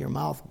coming out of your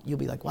mouth, you'll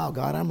be like, wow,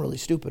 God, I'm really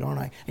stupid, aren't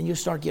I? And you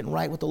start getting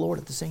right with the Lord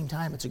at the same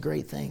time. It's a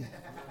great thing.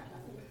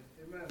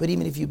 But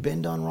even if you've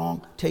been done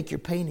wrong, take your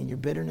pain and your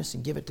bitterness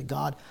and give it to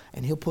God,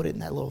 and he'll put it in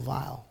that little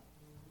vial.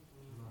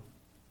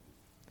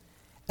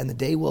 And the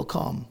day will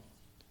come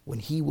when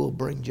he will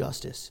bring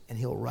justice and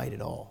he'll right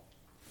it all.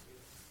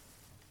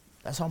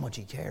 That's how much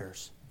he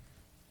cares.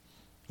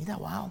 Isn't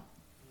that wild?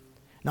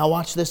 Now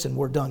watch this and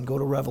we're done. Go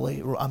to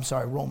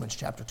Romans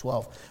chapter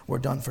 12. We're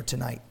done for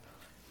tonight.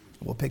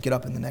 We'll pick it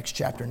up in the next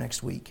chapter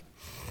next week.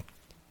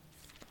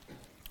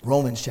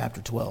 Romans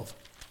chapter 12.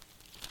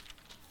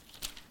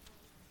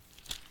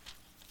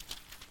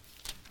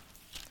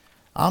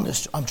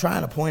 I'm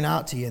trying to point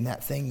out to you in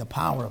that thing the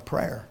power of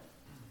prayer.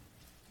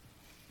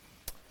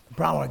 The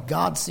power of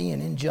God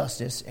seeing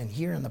injustice and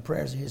hearing the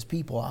prayers of his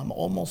people. I'm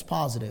almost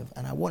positive,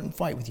 and I wouldn't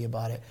fight with you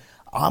about it,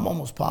 I'm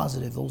almost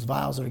positive those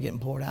vials that are getting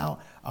poured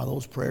out are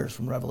those prayers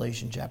from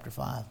Revelation chapter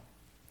 5.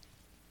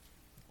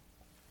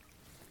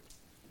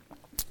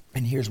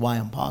 And here's why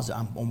I'm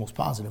almost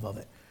positive of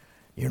it.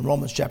 You're in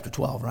Romans chapter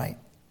 12, right?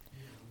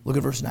 Look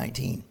at verse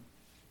 19.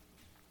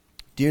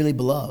 Dearly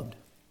beloved,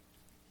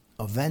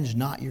 avenge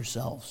not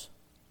yourselves.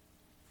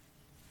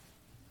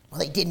 Well,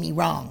 they did me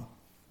wrong.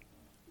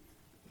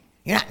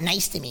 You're not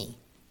nice to me.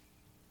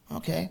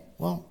 Okay,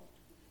 well,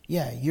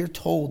 yeah, you're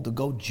told to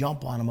go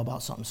jump on them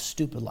about something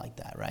stupid like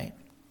that, right?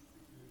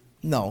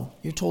 No,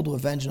 you're told to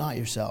avenge not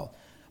yourself,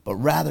 but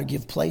rather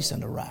give place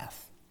unto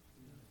wrath.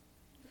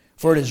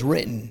 For it is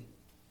written,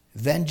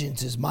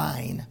 vengeance is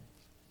mine,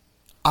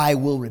 I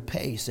will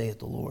repay, saith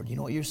the Lord. You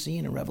know what you're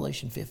seeing in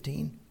Revelation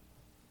 15?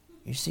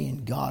 You're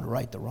seeing God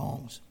right the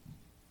wrongs.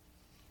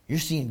 You're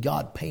seeing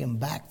God pay him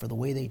back for the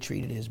way they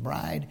treated his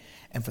bride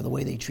and for the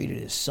way they treated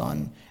his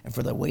son and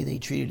for the way they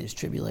treated his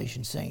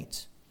tribulation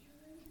saints.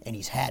 And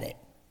he's had it.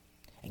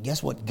 And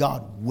guess what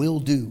God will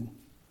do?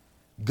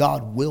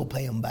 God will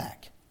pay him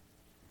back.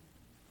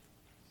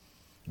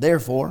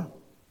 Therefore,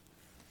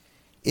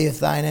 if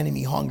thine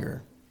enemy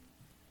hunger,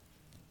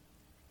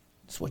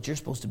 that's what you're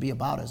supposed to be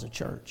about as a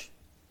church.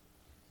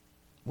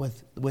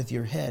 With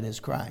your head as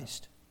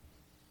Christ.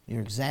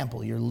 Your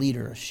example, your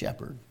leader, a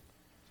shepherd.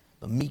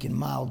 The meek and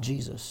mild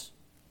Jesus,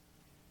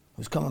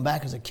 who's coming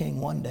back as a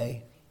king one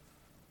day.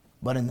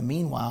 But in the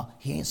meanwhile,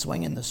 he ain't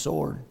swinging the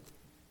sword.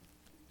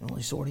 The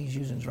only sword he's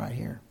using is right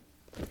here.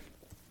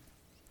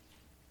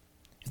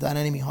 If thine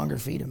enemy hunger,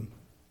 feed him.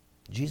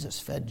 Jesus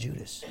fed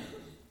Judas.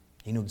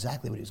 He knew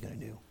exactly what he was going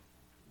to do.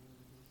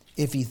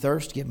 If he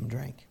thirst, give him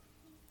drink.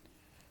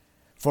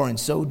 For in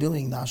so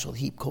doing thou shalt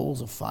heap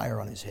coals of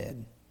fire on his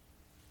head.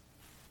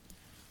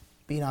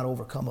 Be not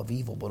overcome of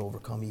evil, but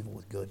overcome evil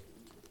with good.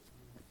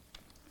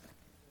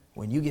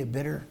 When you get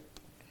bitter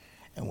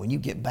and when you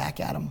get back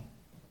at them,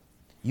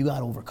 you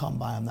got overcome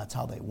by them. That's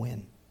how they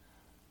win.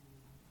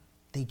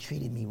 They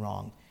treated me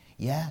wrong.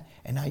 Yeah,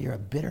 and now you're a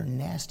bitter,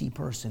 nasty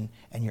person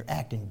and you're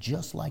acting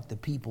just like the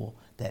people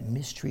that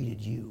mistreated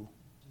you.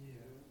 Yeah.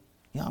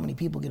 You know how many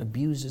people get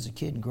abused as a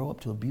kid and grow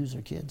up to abuse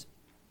their kids?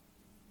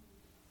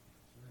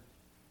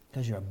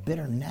 Because you're a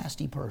bitter,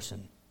 nasty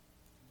person.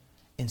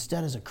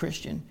 Instead, as a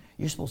Christian,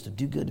 you're supposed to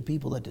do good to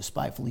people that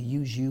despitefully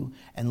use you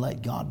and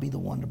let God be the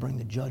one to bring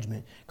the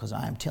judgment. Because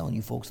I am telling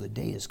you, folks, the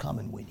day is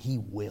coming when he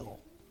will.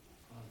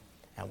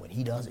 And when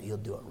he does it, he'll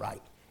do it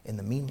right. In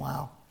the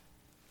meanwhile,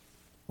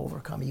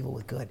 overcome evil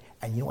with good.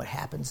 And you know what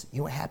happens? You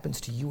know what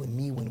happens to you and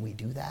me when we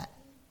do that?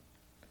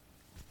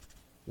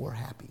 We're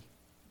happy.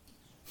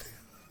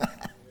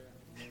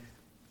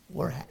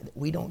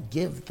 We don't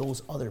give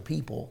those other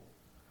people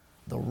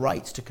the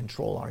rights to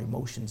control our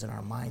emotions and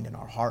our mind and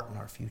our heart and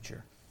our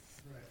future.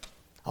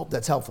 I hope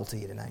that's helpful to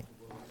you tonight.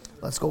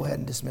 Let's go ahead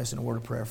and dismiss in a word of prayer.